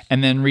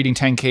 And then reading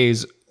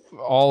 10Ks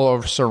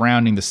all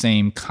surrounding the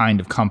same kind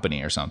of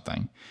company or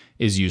something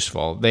is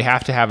useful. They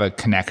have to have a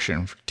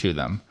connection to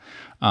them.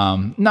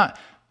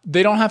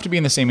 They don't have to be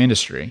in the same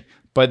industry,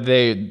 but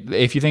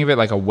if you think of it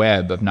like a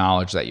web of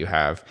knowledge that you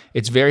have,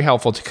 it's very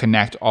helpful to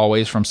connect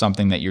always from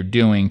something that you're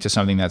doing to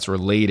something that's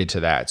related to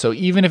that. So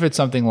even if it's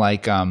something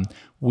like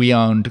we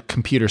owned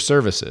computer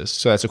services,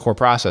 so that's a core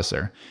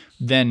processor,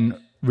 then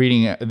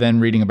reading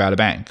about a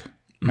bank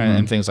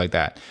and things like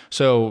that.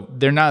 So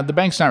the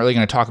bank's not really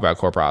going to talk about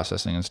core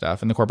processing and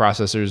stuff, and the core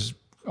processor's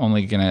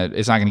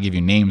it's not going to give you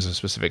names of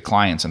specific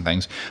clients and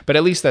things, but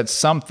at least that's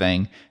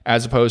something,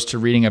 as opposed to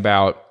reading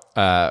about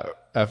a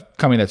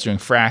company that's doing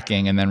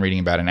fracking and then reading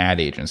about an ad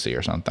agency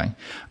or something.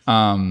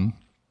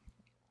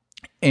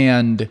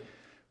 And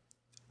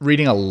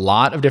reading a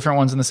lot of different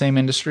ones in the same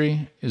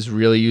industry is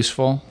really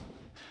useful.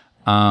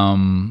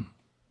 And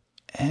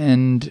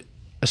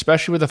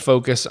especially with a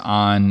focus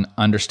on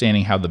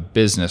understanding how the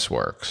business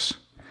works.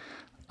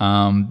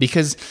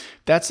 Because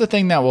that's the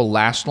thing that will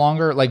last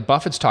longer. Like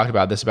Buffett's talked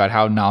about this, about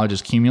how knowledge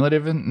is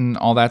cumulative and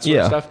all that sort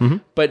of stuff.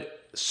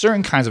 But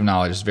certain kinds of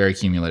knowledge is very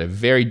cumulative,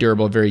 very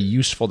durable, very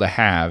useful to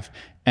have,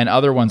 and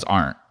other ones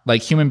aren't.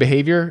 Like human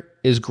behavior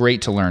is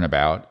great to learn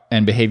about,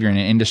 and behavior in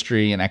an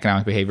industry and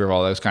economic behavior of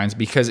all those kinds,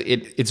 because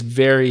it's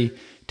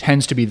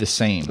tends to be the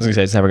same. I was going to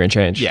say, it's never going to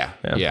change.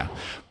 Yeah.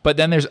 But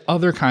then there's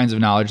other kinds of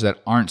knowledge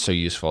that aren't so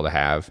useful to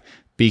have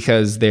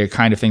because they're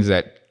kind of things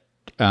that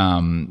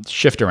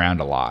shift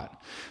around a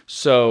lot.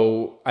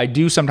 So I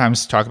do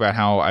sometimes talk about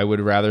how I would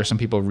rather some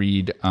people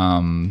read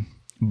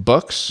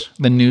books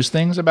than news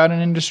things about an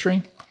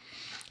industry,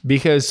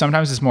 because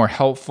sometimes it's more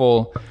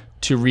helpful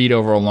to read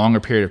over a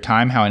longer period of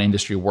time how an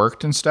industry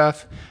worked and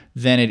stuff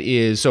than it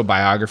is. So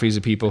biographies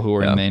of people who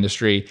are in the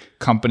industry,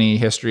 company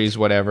histories,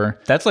 whatever.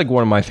 That's like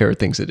one of my favorite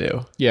things to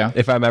do. Yeah.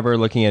 If I'm ever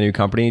looking at a new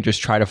company,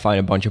 just try to find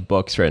a bunch of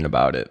books written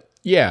about it.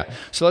 Yeah.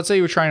 So let's say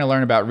you were trying to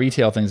learn about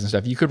retail things and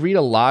stuff. You could read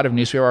a lot of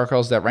newspaper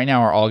articles that right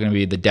now are all going to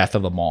be the death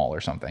of the mall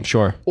or something.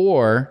 Sure.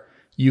 Or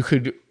you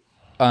could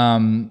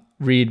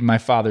read my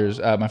father's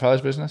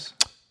business.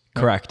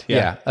 Correct.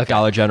 Yeah. Okay.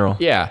 Dollar General.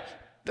 Yeah.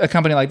 A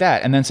company like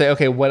that, and then say,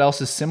 okay, what else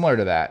is similar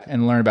to that,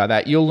 and learn about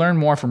that. You'll learn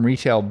more from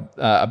retail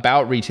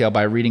about retail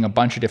by reading a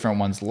bunch of different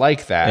ones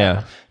like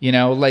that.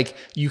 Yeah. Like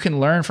you can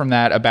learn from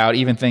that about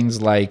even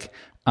things like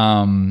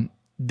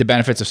the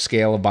benefits of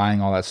scale of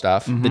buying all that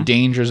stuff, the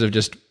dangers of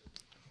just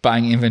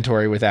buying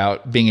inventory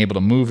without being able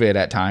to move it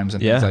at times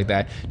and things like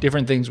that.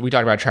 Different things. We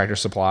talked about Tractor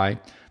Supply,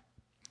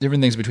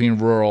 different things between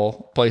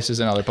rural places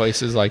and other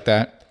places like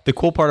that. The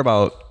cool part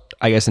about,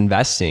 I guess,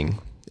 investing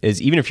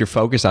is even if you're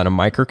focused on a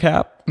micro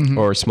cap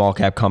or a small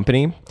cap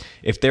company,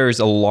 if there is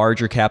a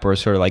larger cap or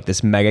sort of like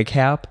this mega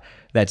cap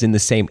that's in the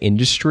same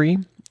industry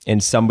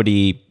and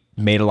somebody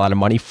made a lot of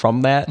money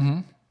from that,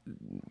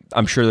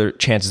 I'm sure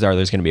chances are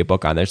there's going to be a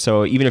book on there.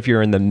 So even if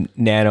you're in the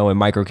nano and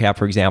micro cap,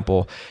 for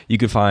example, you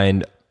could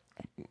find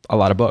a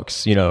lot of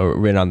books,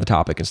 written on the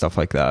topic and stuff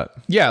like that.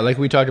 Yeah, like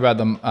we talked about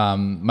the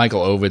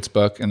Michael Ovitz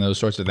book and those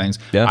sorts of things.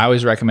 Yeah. I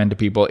always recommend to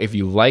people, if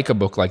you like a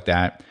book like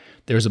that,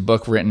 there's a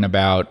book written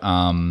about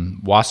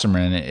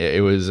Wasserman.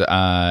 It was When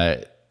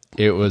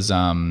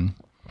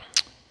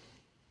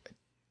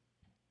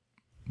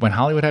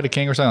Hollywood Had a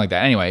King or something like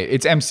that. Anyway,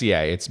 it's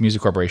MCA. It's Music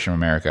Corporation of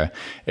America.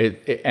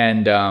 It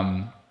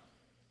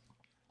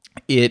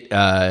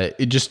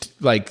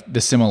just like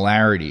the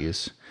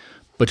similarities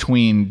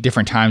between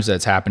different times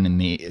that's happened in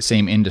the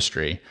same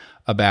industry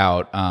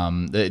about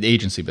the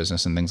agency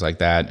business and things like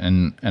that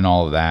and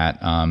all of that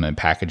and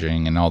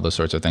packaging and all those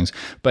sorts of things.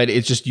 But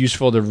it's just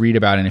useful to read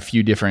about in a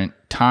few different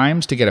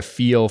times to get a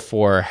feel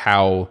for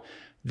how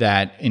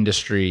that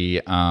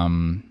industry,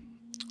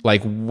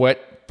 like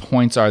what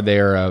points are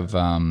there of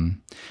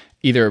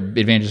either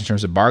advantages in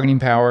terms of bargaining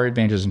power,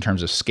 advantages in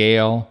terms of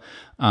scale.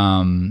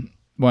 When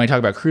I talk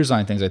about cruise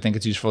line things, I think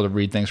it's useful to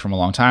read things from a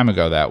long time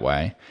ago that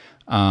way.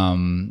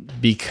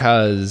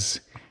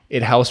 Because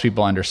it helps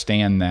people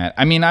understand that.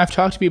 I mean, I've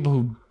talked to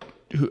people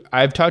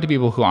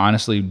who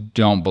honestly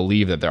don't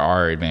believe that there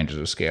are advantages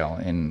of scale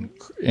in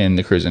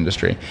the cruise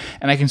industry.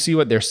 And I can see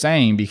what they're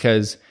saying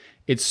because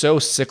it's so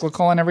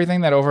cyclical and everything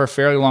that over a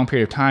fairly long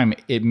period of time,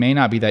 it may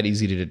not be that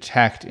easy to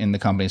detect in the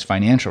company's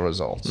financial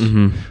results.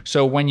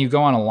 So when you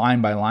go on a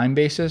line by line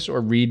basis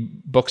or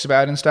read books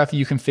about it and stuff,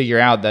 you can figure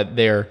out that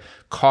their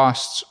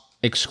costs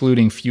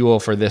excluding fuel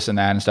for this and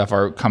that and stuff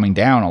are coming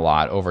down a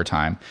lot over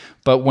time.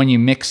 But when you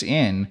mix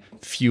in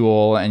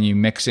fuel and you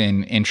mix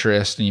in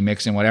interest and you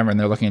mix in whatever, and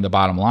they're looking at the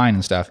bottom line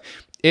and stuff,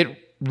 it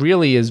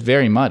really is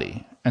very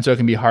muddy. And so it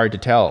can be hard to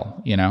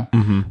tell,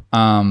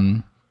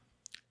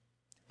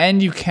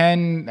 and you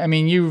can, I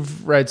mean,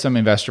 you've read some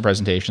investor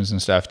presentations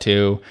and stuff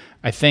too.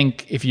 I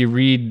think if you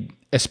read,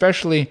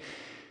 especially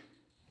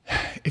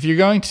if you're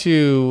going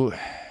to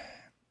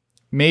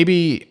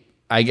maybe,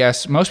 I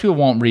guess most people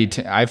won't read.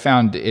 I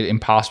found it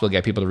impossible to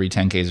get people to read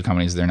 10Ks of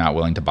companies they're not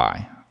willing to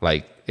buy.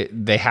 Like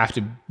they have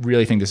to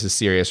really think this is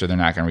serious or they're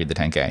not going to read the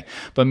 10K.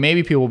 But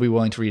maybe people will be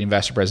willing to read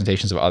investor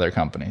presentations of other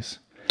companies.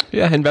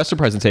 Yeah, investor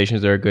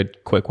presentations are a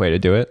good, quick way to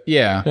do it.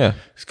 Yeah.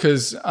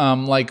 Because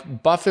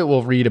like Buffett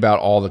will read about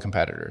all the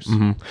competitors.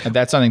 And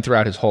that's something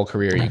throughout his whole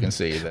career you can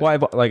see. That,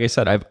 well, like I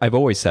said, I've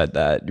always said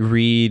that.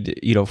 Read,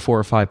 4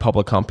 or 5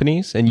 public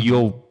companies and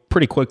you'll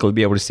pretty quickly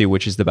be able to see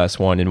which is the best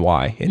one and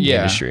why in the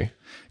industry.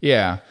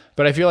 Yeah.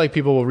 But I feel like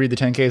people will read the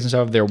 10Ks and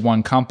stuff. They're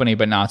one company,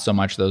 but not so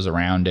much those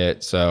around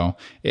it. So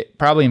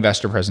probably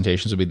investor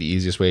presentations would be the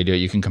easiest way to do it.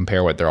 You can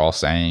compare what they're all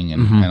saying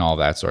and all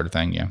that sort of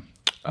thing. Yeah.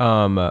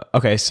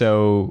 Okay.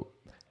 So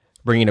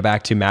bringing it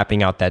back to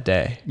mapping out that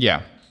day.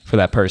 Yeah. For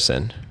that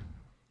person,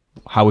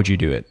 how would you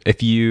do it?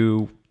 If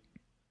you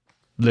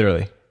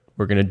literally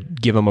were going to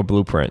give them a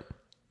blueprint.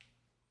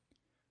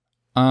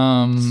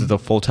 This is a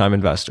full-time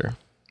investor.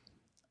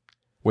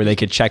 Where they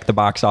could check the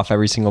box off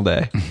every single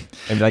day and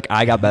be like,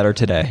 I got better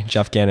today.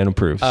 Geoff Gannon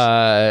approves.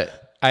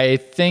 I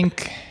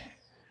think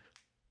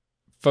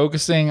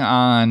focusing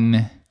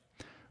on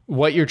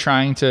what you're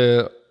trying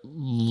to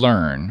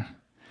learn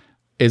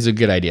is a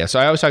good idea. So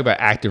I always talk about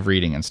active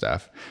reading and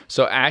stuff.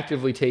 So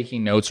actively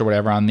taking notes or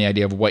whatever on the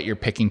idea of what you're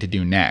picking to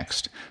do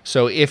next.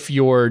 So if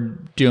you're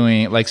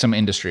doing like some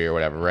industry or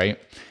whatever, right?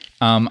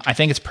 I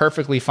think it's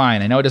perfectly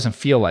fine. I know it doesn't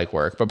feel like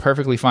work, but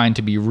perfectly fine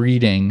to be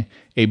reading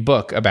a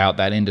book about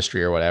that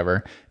industry or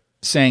whatever,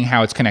 saying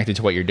how it's connected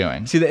to what you're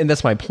doing. See, and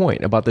that's my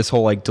point about this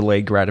whole like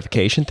delayed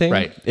gratification thing.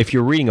 Right. If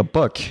you're reading a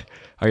book,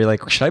 are you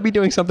like, should I be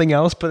doing something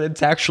else? But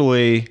it's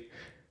actually,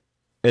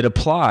 it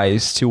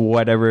applies to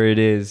whatever it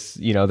is,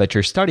 that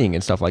you're studying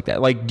and stuff like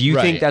that. Like, do you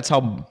think that's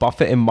how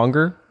Buffett and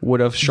Munger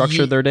would have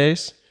structured their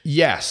days?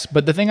 Yes.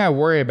 But the thing I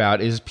worry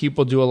about is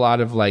people do a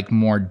lot of like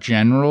more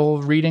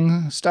general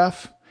reading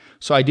stuff.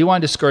 So I do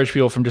want to discourage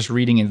people from just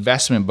reading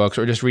investment books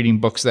or just reading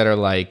books that are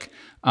like,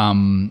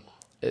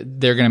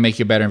 they're going to make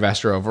you a better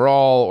investor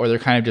overall, or they're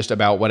kind of just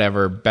about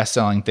whatever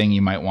best-selling thing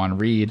you might want to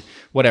read,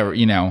 whatever,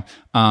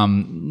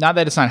 not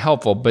that it's not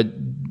helpful, but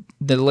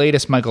the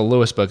latest Michael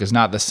Lewis book is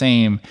not the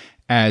same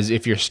as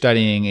if you're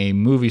studying a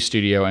movie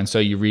studio. And so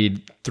you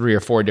read 3 or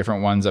 4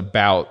 different ones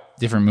about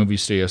different movie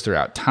studios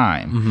throughout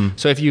time.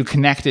 So if you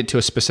connect it to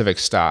a specific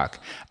stock,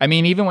 I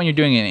mean, even when you're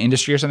doing an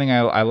industry or something,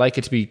 I like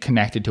it to be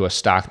connected to a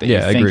stock that you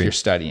think you're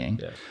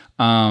studying.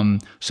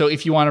 So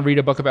if you want to read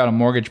a book about a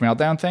mortgage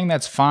meltdown thing,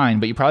 that's fine,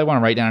 but you probably want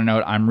to write down a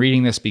note. I'm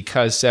reading this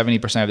because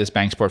 70% of this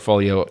bank's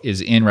portfolio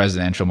is in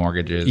residential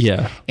mortgages.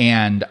 Yeah.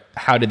 And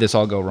how did this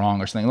all go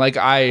wrong or something? Like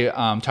I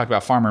talked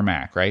about Farmer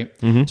Mac, right?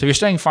 So if you're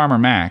studying Farmer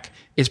Mac,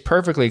 it's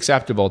perfectly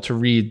acceptable to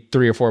read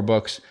 3 or 4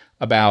 books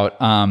about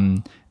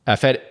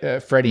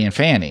Freddie and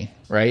Fannie,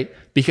 right?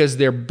 Because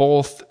they're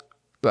both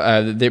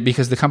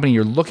because the company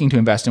you're looking to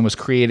invest in was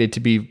created to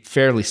be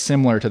fairly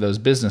similar to those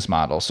business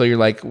models. So you're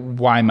like,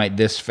 why might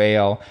this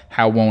fail?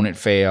 How won't it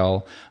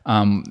fail?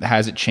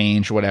 Has it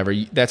changed? Whatever.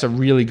 That's a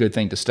really good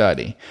thing to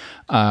study.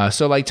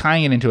 So like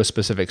tying it into a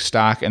specific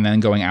stock and then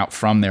going out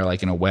from there,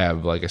 like in a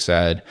web, like I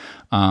said,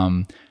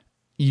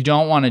 you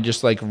don't want to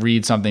just like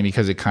read something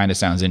because it kind of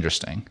sounds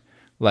interesting.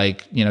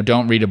 Like,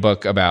 don't read a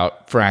book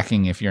about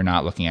fracking if you're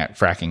not looking at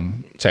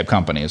fracking type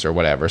companies or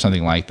whatever,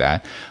 something like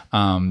that.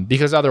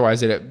 Because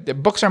otherwise,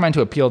 books are meant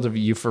to appeal to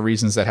you for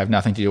reasons that have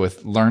nothing to do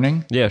with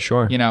learning. Yeah,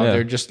 sure.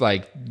 They're just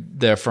like,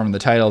 they're from the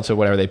title to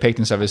whatever they picked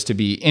and stuff is to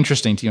be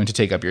interesting to you and to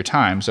take up your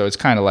time. So it's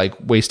kind of like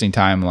wasting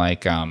time,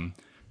 like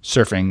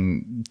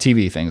surfing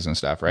TV things and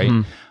stuff, right?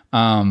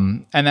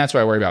 And that's what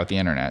I worry about with the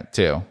internet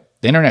too.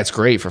 The internet's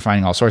great for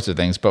finding all sorts of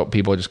things, but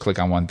people just click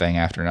on one thing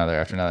after another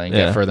and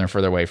get further and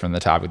further away from the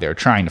topic they're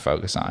trying to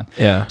focus on.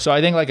 Yeah. So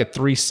I think like a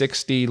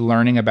 360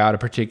 learning about a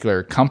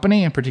particular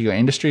company and particular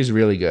industry is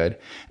really good.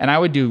 And I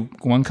would do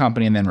one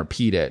company and then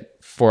repeat it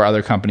for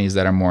other companies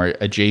that are more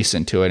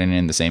adjacent to it and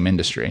in the same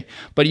industry.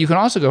 But you can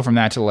also go from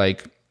that to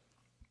like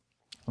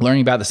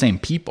learning about the same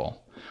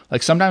people.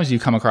 Like sometimes you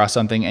come across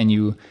something and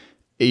you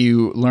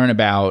learn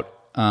about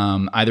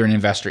either an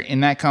investor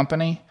in that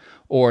company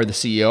or the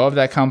CEO of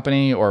that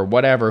company or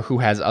whatever who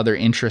has other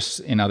interests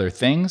in other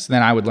things,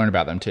 then I would learn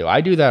about them too.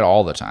 I do that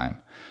all the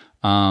time.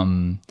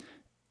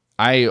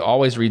 I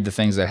always read the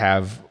things that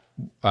have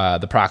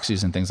the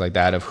proxies and things like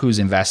that of who's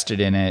invested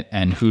in it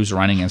and who's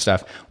running and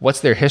stuff. What's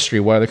their history?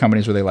 What other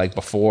companies were they like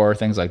before?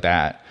 Things like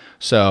that.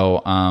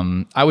 So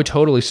I would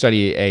totally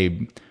study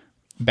a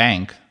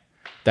bank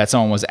that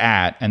someone was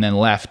at and then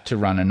left to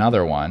run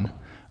another one.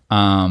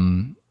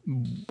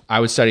 I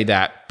would study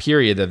that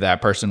period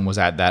that person was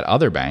at that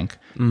other bank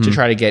to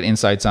try to get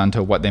insights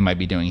onto what they might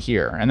be doing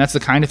here. And that's the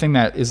kind of thing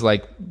that is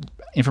like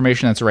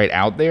information that's right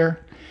out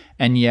there,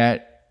 and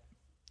yet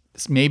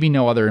maybe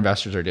no other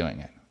investors are doing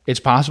it.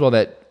 It's possible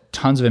that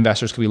tons of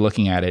investors could be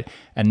looking at it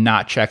and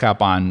not check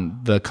up on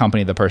the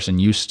company the person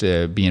used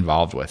to be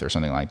involved with or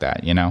something like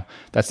that.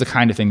 That's the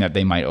kind of thing that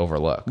they might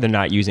overlook. They're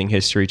not using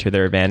history to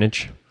their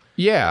advantage.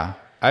 Yeah,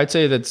 I'd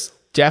say that's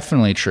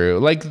definitely true.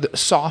 Like the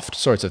soft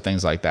sorts of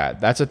things like that.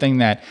 That's a thing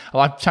that a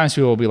lot of times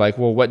people will be like,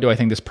 well, what do I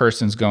think this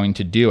person's going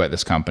to do at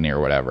this company or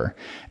whatever?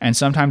 And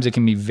sometimes it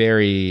can be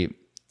very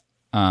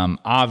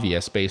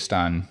obvious based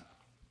on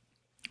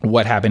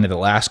what happened to the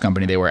last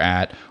company they were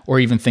at, or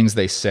even things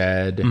they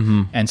said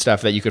and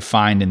stuff that you could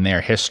find in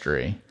their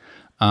history.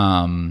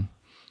 And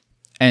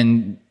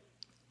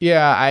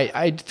yeah,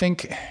 I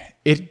think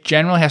it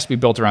generally has to be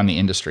built around the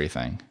industry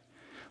thing,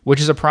 which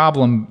is a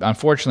problem,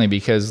 unfortunately,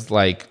 because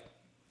like,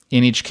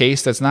 in each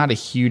case, that's not a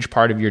huge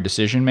part of your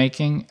decision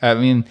making. I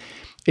mean,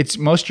 it's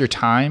most of your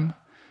time,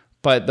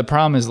 but the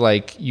problem is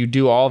like you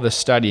do all the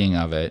studying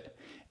of it,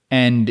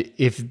 and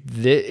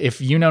if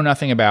you know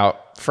nothing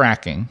about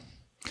fracking,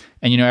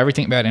 and you know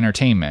everything about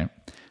entertainment,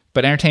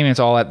 but entertainment's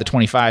all at the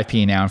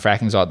 25p now, and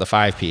fracking's all at the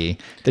 5p.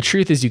 The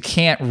truth is, you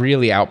can't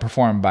really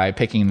outperform by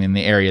picking in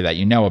the area that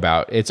you know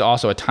about. It's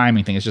also a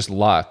timing thing. It's just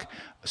luck.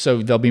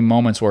 So there'll be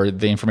moments where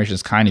the information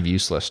is kind of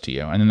useless to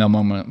you, and then there'll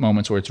be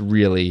moments where it's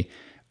really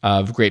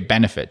of great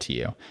benefit to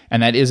you.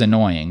 And that is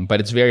annoying,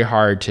 but it's very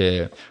hard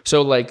to,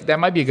 so like that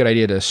might be a good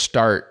idea to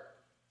start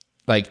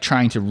like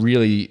trying to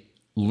really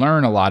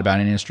learn a lot about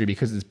an industry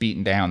because it's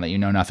beaten down that you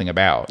know nothing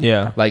about.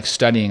 Yeah. Like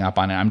studying up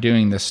on it. I'm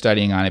doing this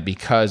studying on it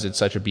because it's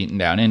such a beaten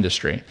down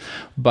industry,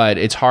 but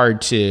it's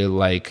hard to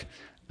like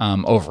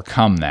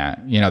overcome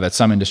that, that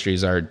some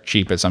industries are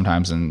cheap at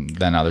sometimes and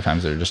then other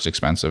times they're just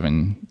expensive.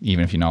 And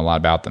even if you know a lot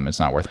about them,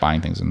 it's not worth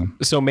buying things in them.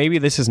 So maybe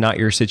this is not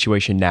your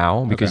situation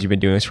now because you've been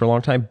doing this for a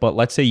long time, but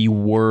let's say you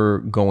were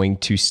going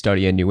to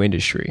study a new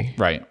industry.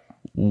 Right.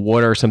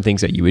 What are some things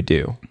that you would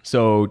do?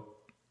 So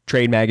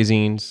trade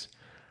magazines,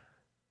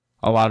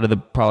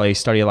 probably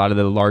study a lot of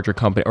the larger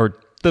company or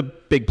the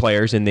big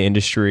players in the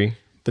industry.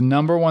 The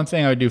number one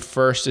thing I would do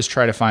first is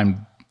try to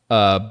find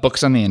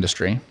books on the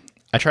industry.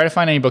 I try to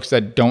find any books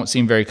that don't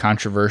seem very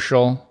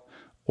controversial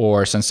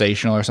or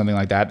sensational or something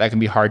like that. That can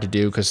be hard to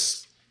do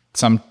because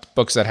some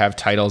books that have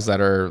titles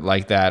that are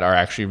like that are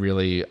actually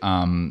really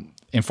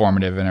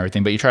informative and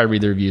everything. But you try to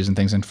read the reviews and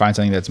things and find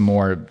something that's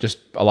more just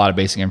a lot of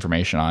basic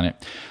information on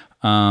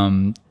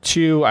it.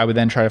 2, I would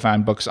then try to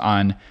find books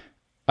on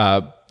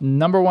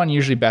number one,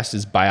 usually best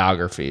is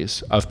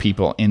biographies of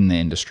people in the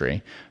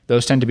industry.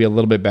 Those tend to be a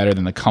little bit better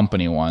than the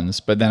company ones,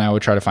 but then I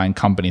would try to find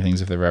company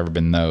things if there have ever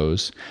been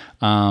those.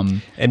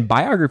 And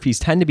biographies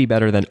tend to be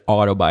better than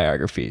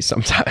autobiographies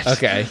sometimes.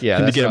 Okay,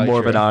 yeah. To get a more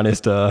of an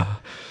honest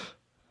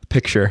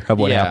picture of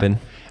what happened.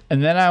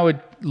 And then I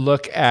would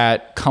look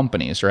at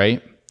companies,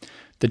 right?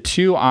 The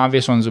two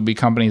obvious ones would be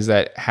companies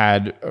that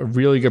had a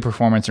really good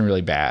performance and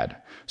really bad.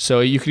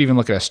 So you could even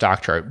look at a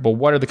stock chart. But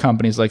what are the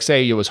companies, like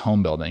say it was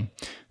home building?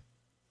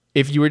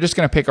 If you were just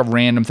going to pick a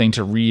random thing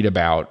to read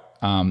about,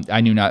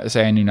 I knew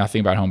nothing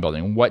about home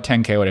building, what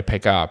 10K would I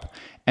pick up?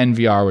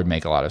 NVR would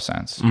make a lot of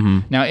sense.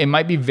 Now, it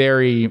might be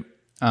very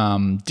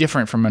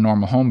different from a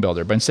normal home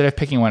builder, but instead of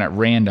picking one at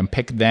random,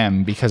 pick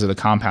them because of the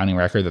compounding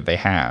record that they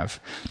have.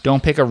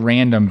 Don't pick a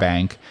random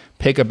bank.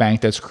 Pick a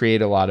bank that's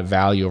created a lot of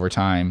value over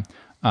time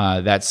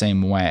that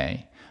same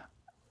way.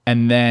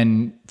 And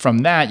then from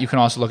that, you can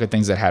also look at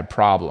things that had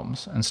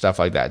problems and stuff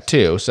like that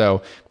too.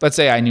 So let's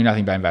say I knew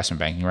nothing about investment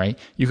banking, right?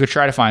 You could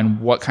try to find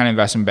what kind of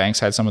investment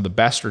banks had some of the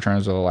best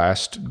returns over the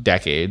last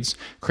decades,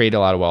 create a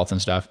lot of wealth and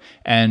stuff,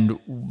 and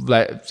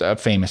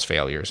famous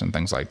failures and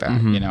things like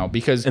that, you know,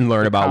 because and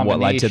learn about what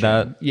led to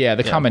that. Yeah,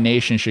 the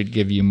combination should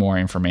give you more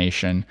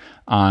information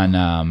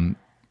on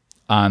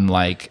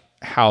like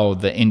how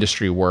the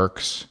industry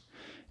works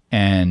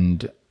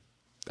and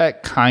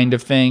that kind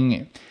of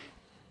thing.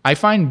 I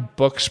find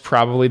books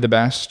probably the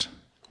best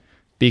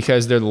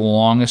because they're the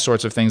longest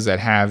sorts of things that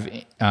have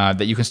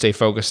that you can stay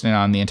focused in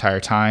on the entire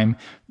time.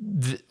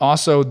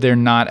 Also, they're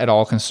not at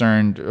all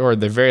concerned, or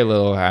they're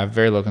have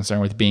very little concern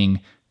with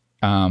being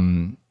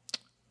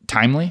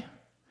timely.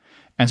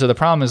 And so the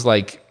problem is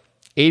like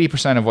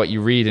 80% of what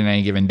you read in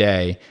any given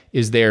day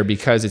is there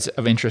because it's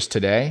of interest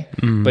today.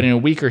 But in a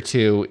week or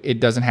two, it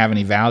doesn't have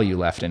any value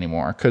left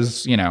anymore.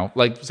 Because, you know,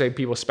 like say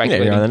people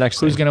speculate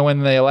who's going to win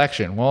the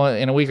election. Well,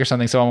 in a week or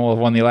something, someone will have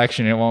won the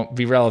election. And it won't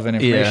be relevant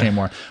information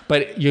anymore.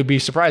 But you'd be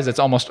surprised that's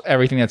almost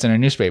everything that's in a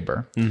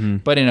newspaper.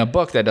 But in a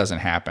book, that doesn't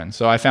happen.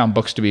 So I found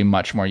books to be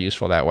much more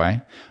useful that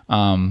way.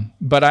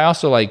 But I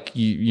also like,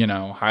 you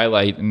know,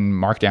 highlight and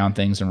mark down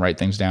things and write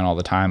things down all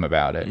the time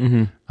about it.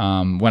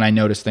 When I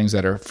notice things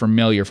that are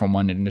familiar from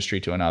one industry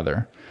to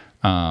another.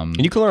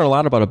 And you can learn a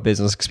lot about a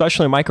business,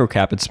 especially in micro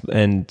cap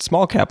and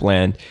small cap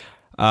land.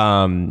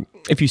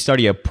 If you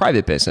study a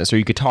private business, or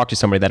you could talk to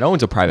somebody that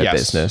owns a private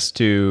business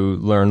to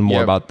learn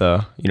more about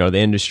the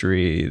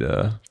industry,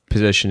 the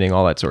positioning,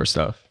 all that sort of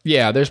stuff.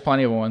 Yeah, there's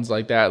plenty of ones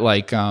like that.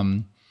 Like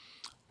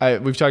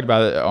we've talked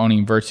about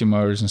owning Vertu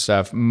Motors and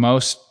stuff.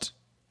 Most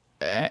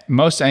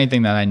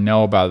anything that I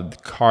know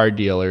about car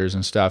dealers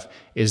and stuff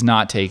is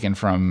not taken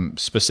from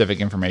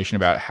specific information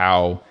about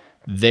how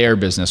their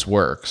business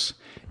works.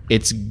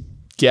 It's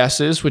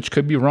guesses, which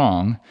could be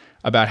wrong,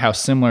 about how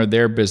similar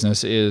their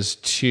business is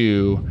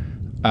to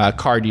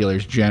car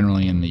dealers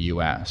generally in the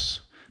U.S.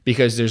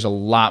 because there's a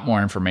lot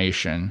more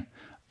information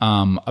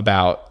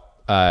about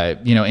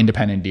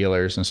independent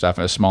dealers and stuff,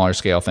 smaller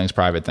scale things,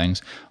 private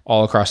things,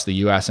 all across the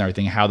U.S. and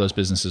everything, how those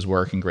businesses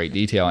work in great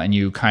detail. And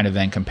you kind of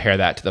then compare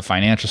that to the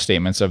financial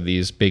statements of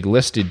these big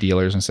listed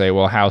dealers and say,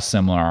 well, how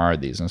similar are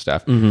these and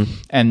stuff?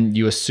 And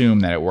you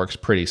assume that it works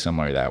pretty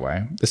similarly that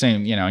way. The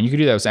same, you know, and you could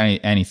do that with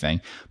anything.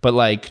 But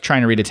like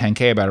trying to read a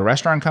 10K about a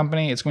restaurant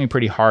company, it's going to be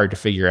pretty hard to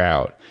figure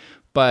out.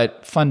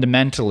 But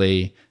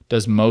fundamentally,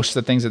 does most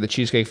of the things at the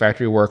Cheesecake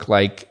Factory work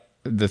like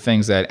the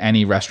things that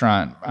any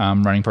restaurant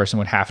running person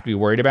would have to be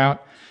worried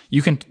about?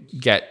 You can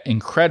get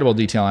incredible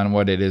detail on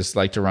what it is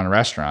like to run a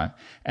restaurant.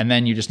 And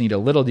then you just need a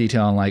little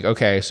detail on like,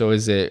 okay, so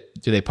do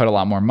they put a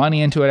lot more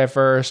money into it at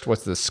first?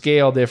 What's the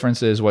scale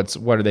differences? What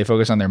are they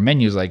focused on? Their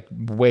menus like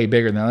way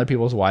bigger than other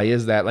people's? Why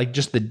is that? Like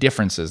just the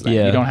differences.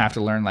 You don't have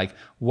to learn like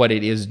what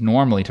it is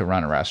normally to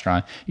run a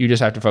restaurant. You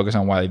just have to focus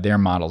on why their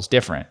model's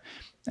different.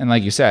 And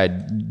like you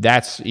said,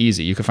 that's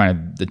easy. You can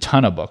find a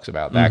ton of books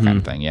about that kind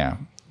of thing. Yeah.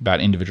 About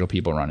individual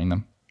people running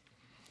them.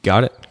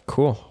 Got it.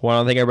 Cool. Well, I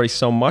want to thank everybody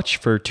so much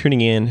for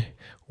tuning in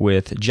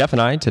with Jeff and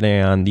I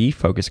today on the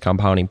Focus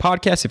Compounding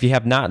Podcast. If you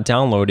have not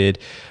downloaded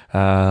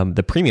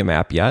the premium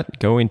app yet,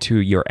 go into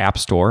your app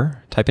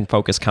store, type in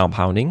Focus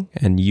Compounding,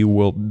 and you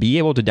will be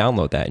able to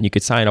download that. And you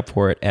could sign up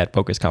for it at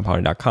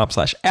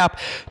focuscompounding.com/app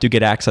to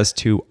get access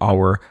to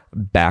our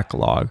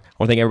backlog. I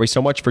want to thank everybody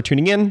so much for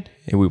tuning in,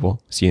 and we will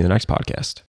see you in the next podcast.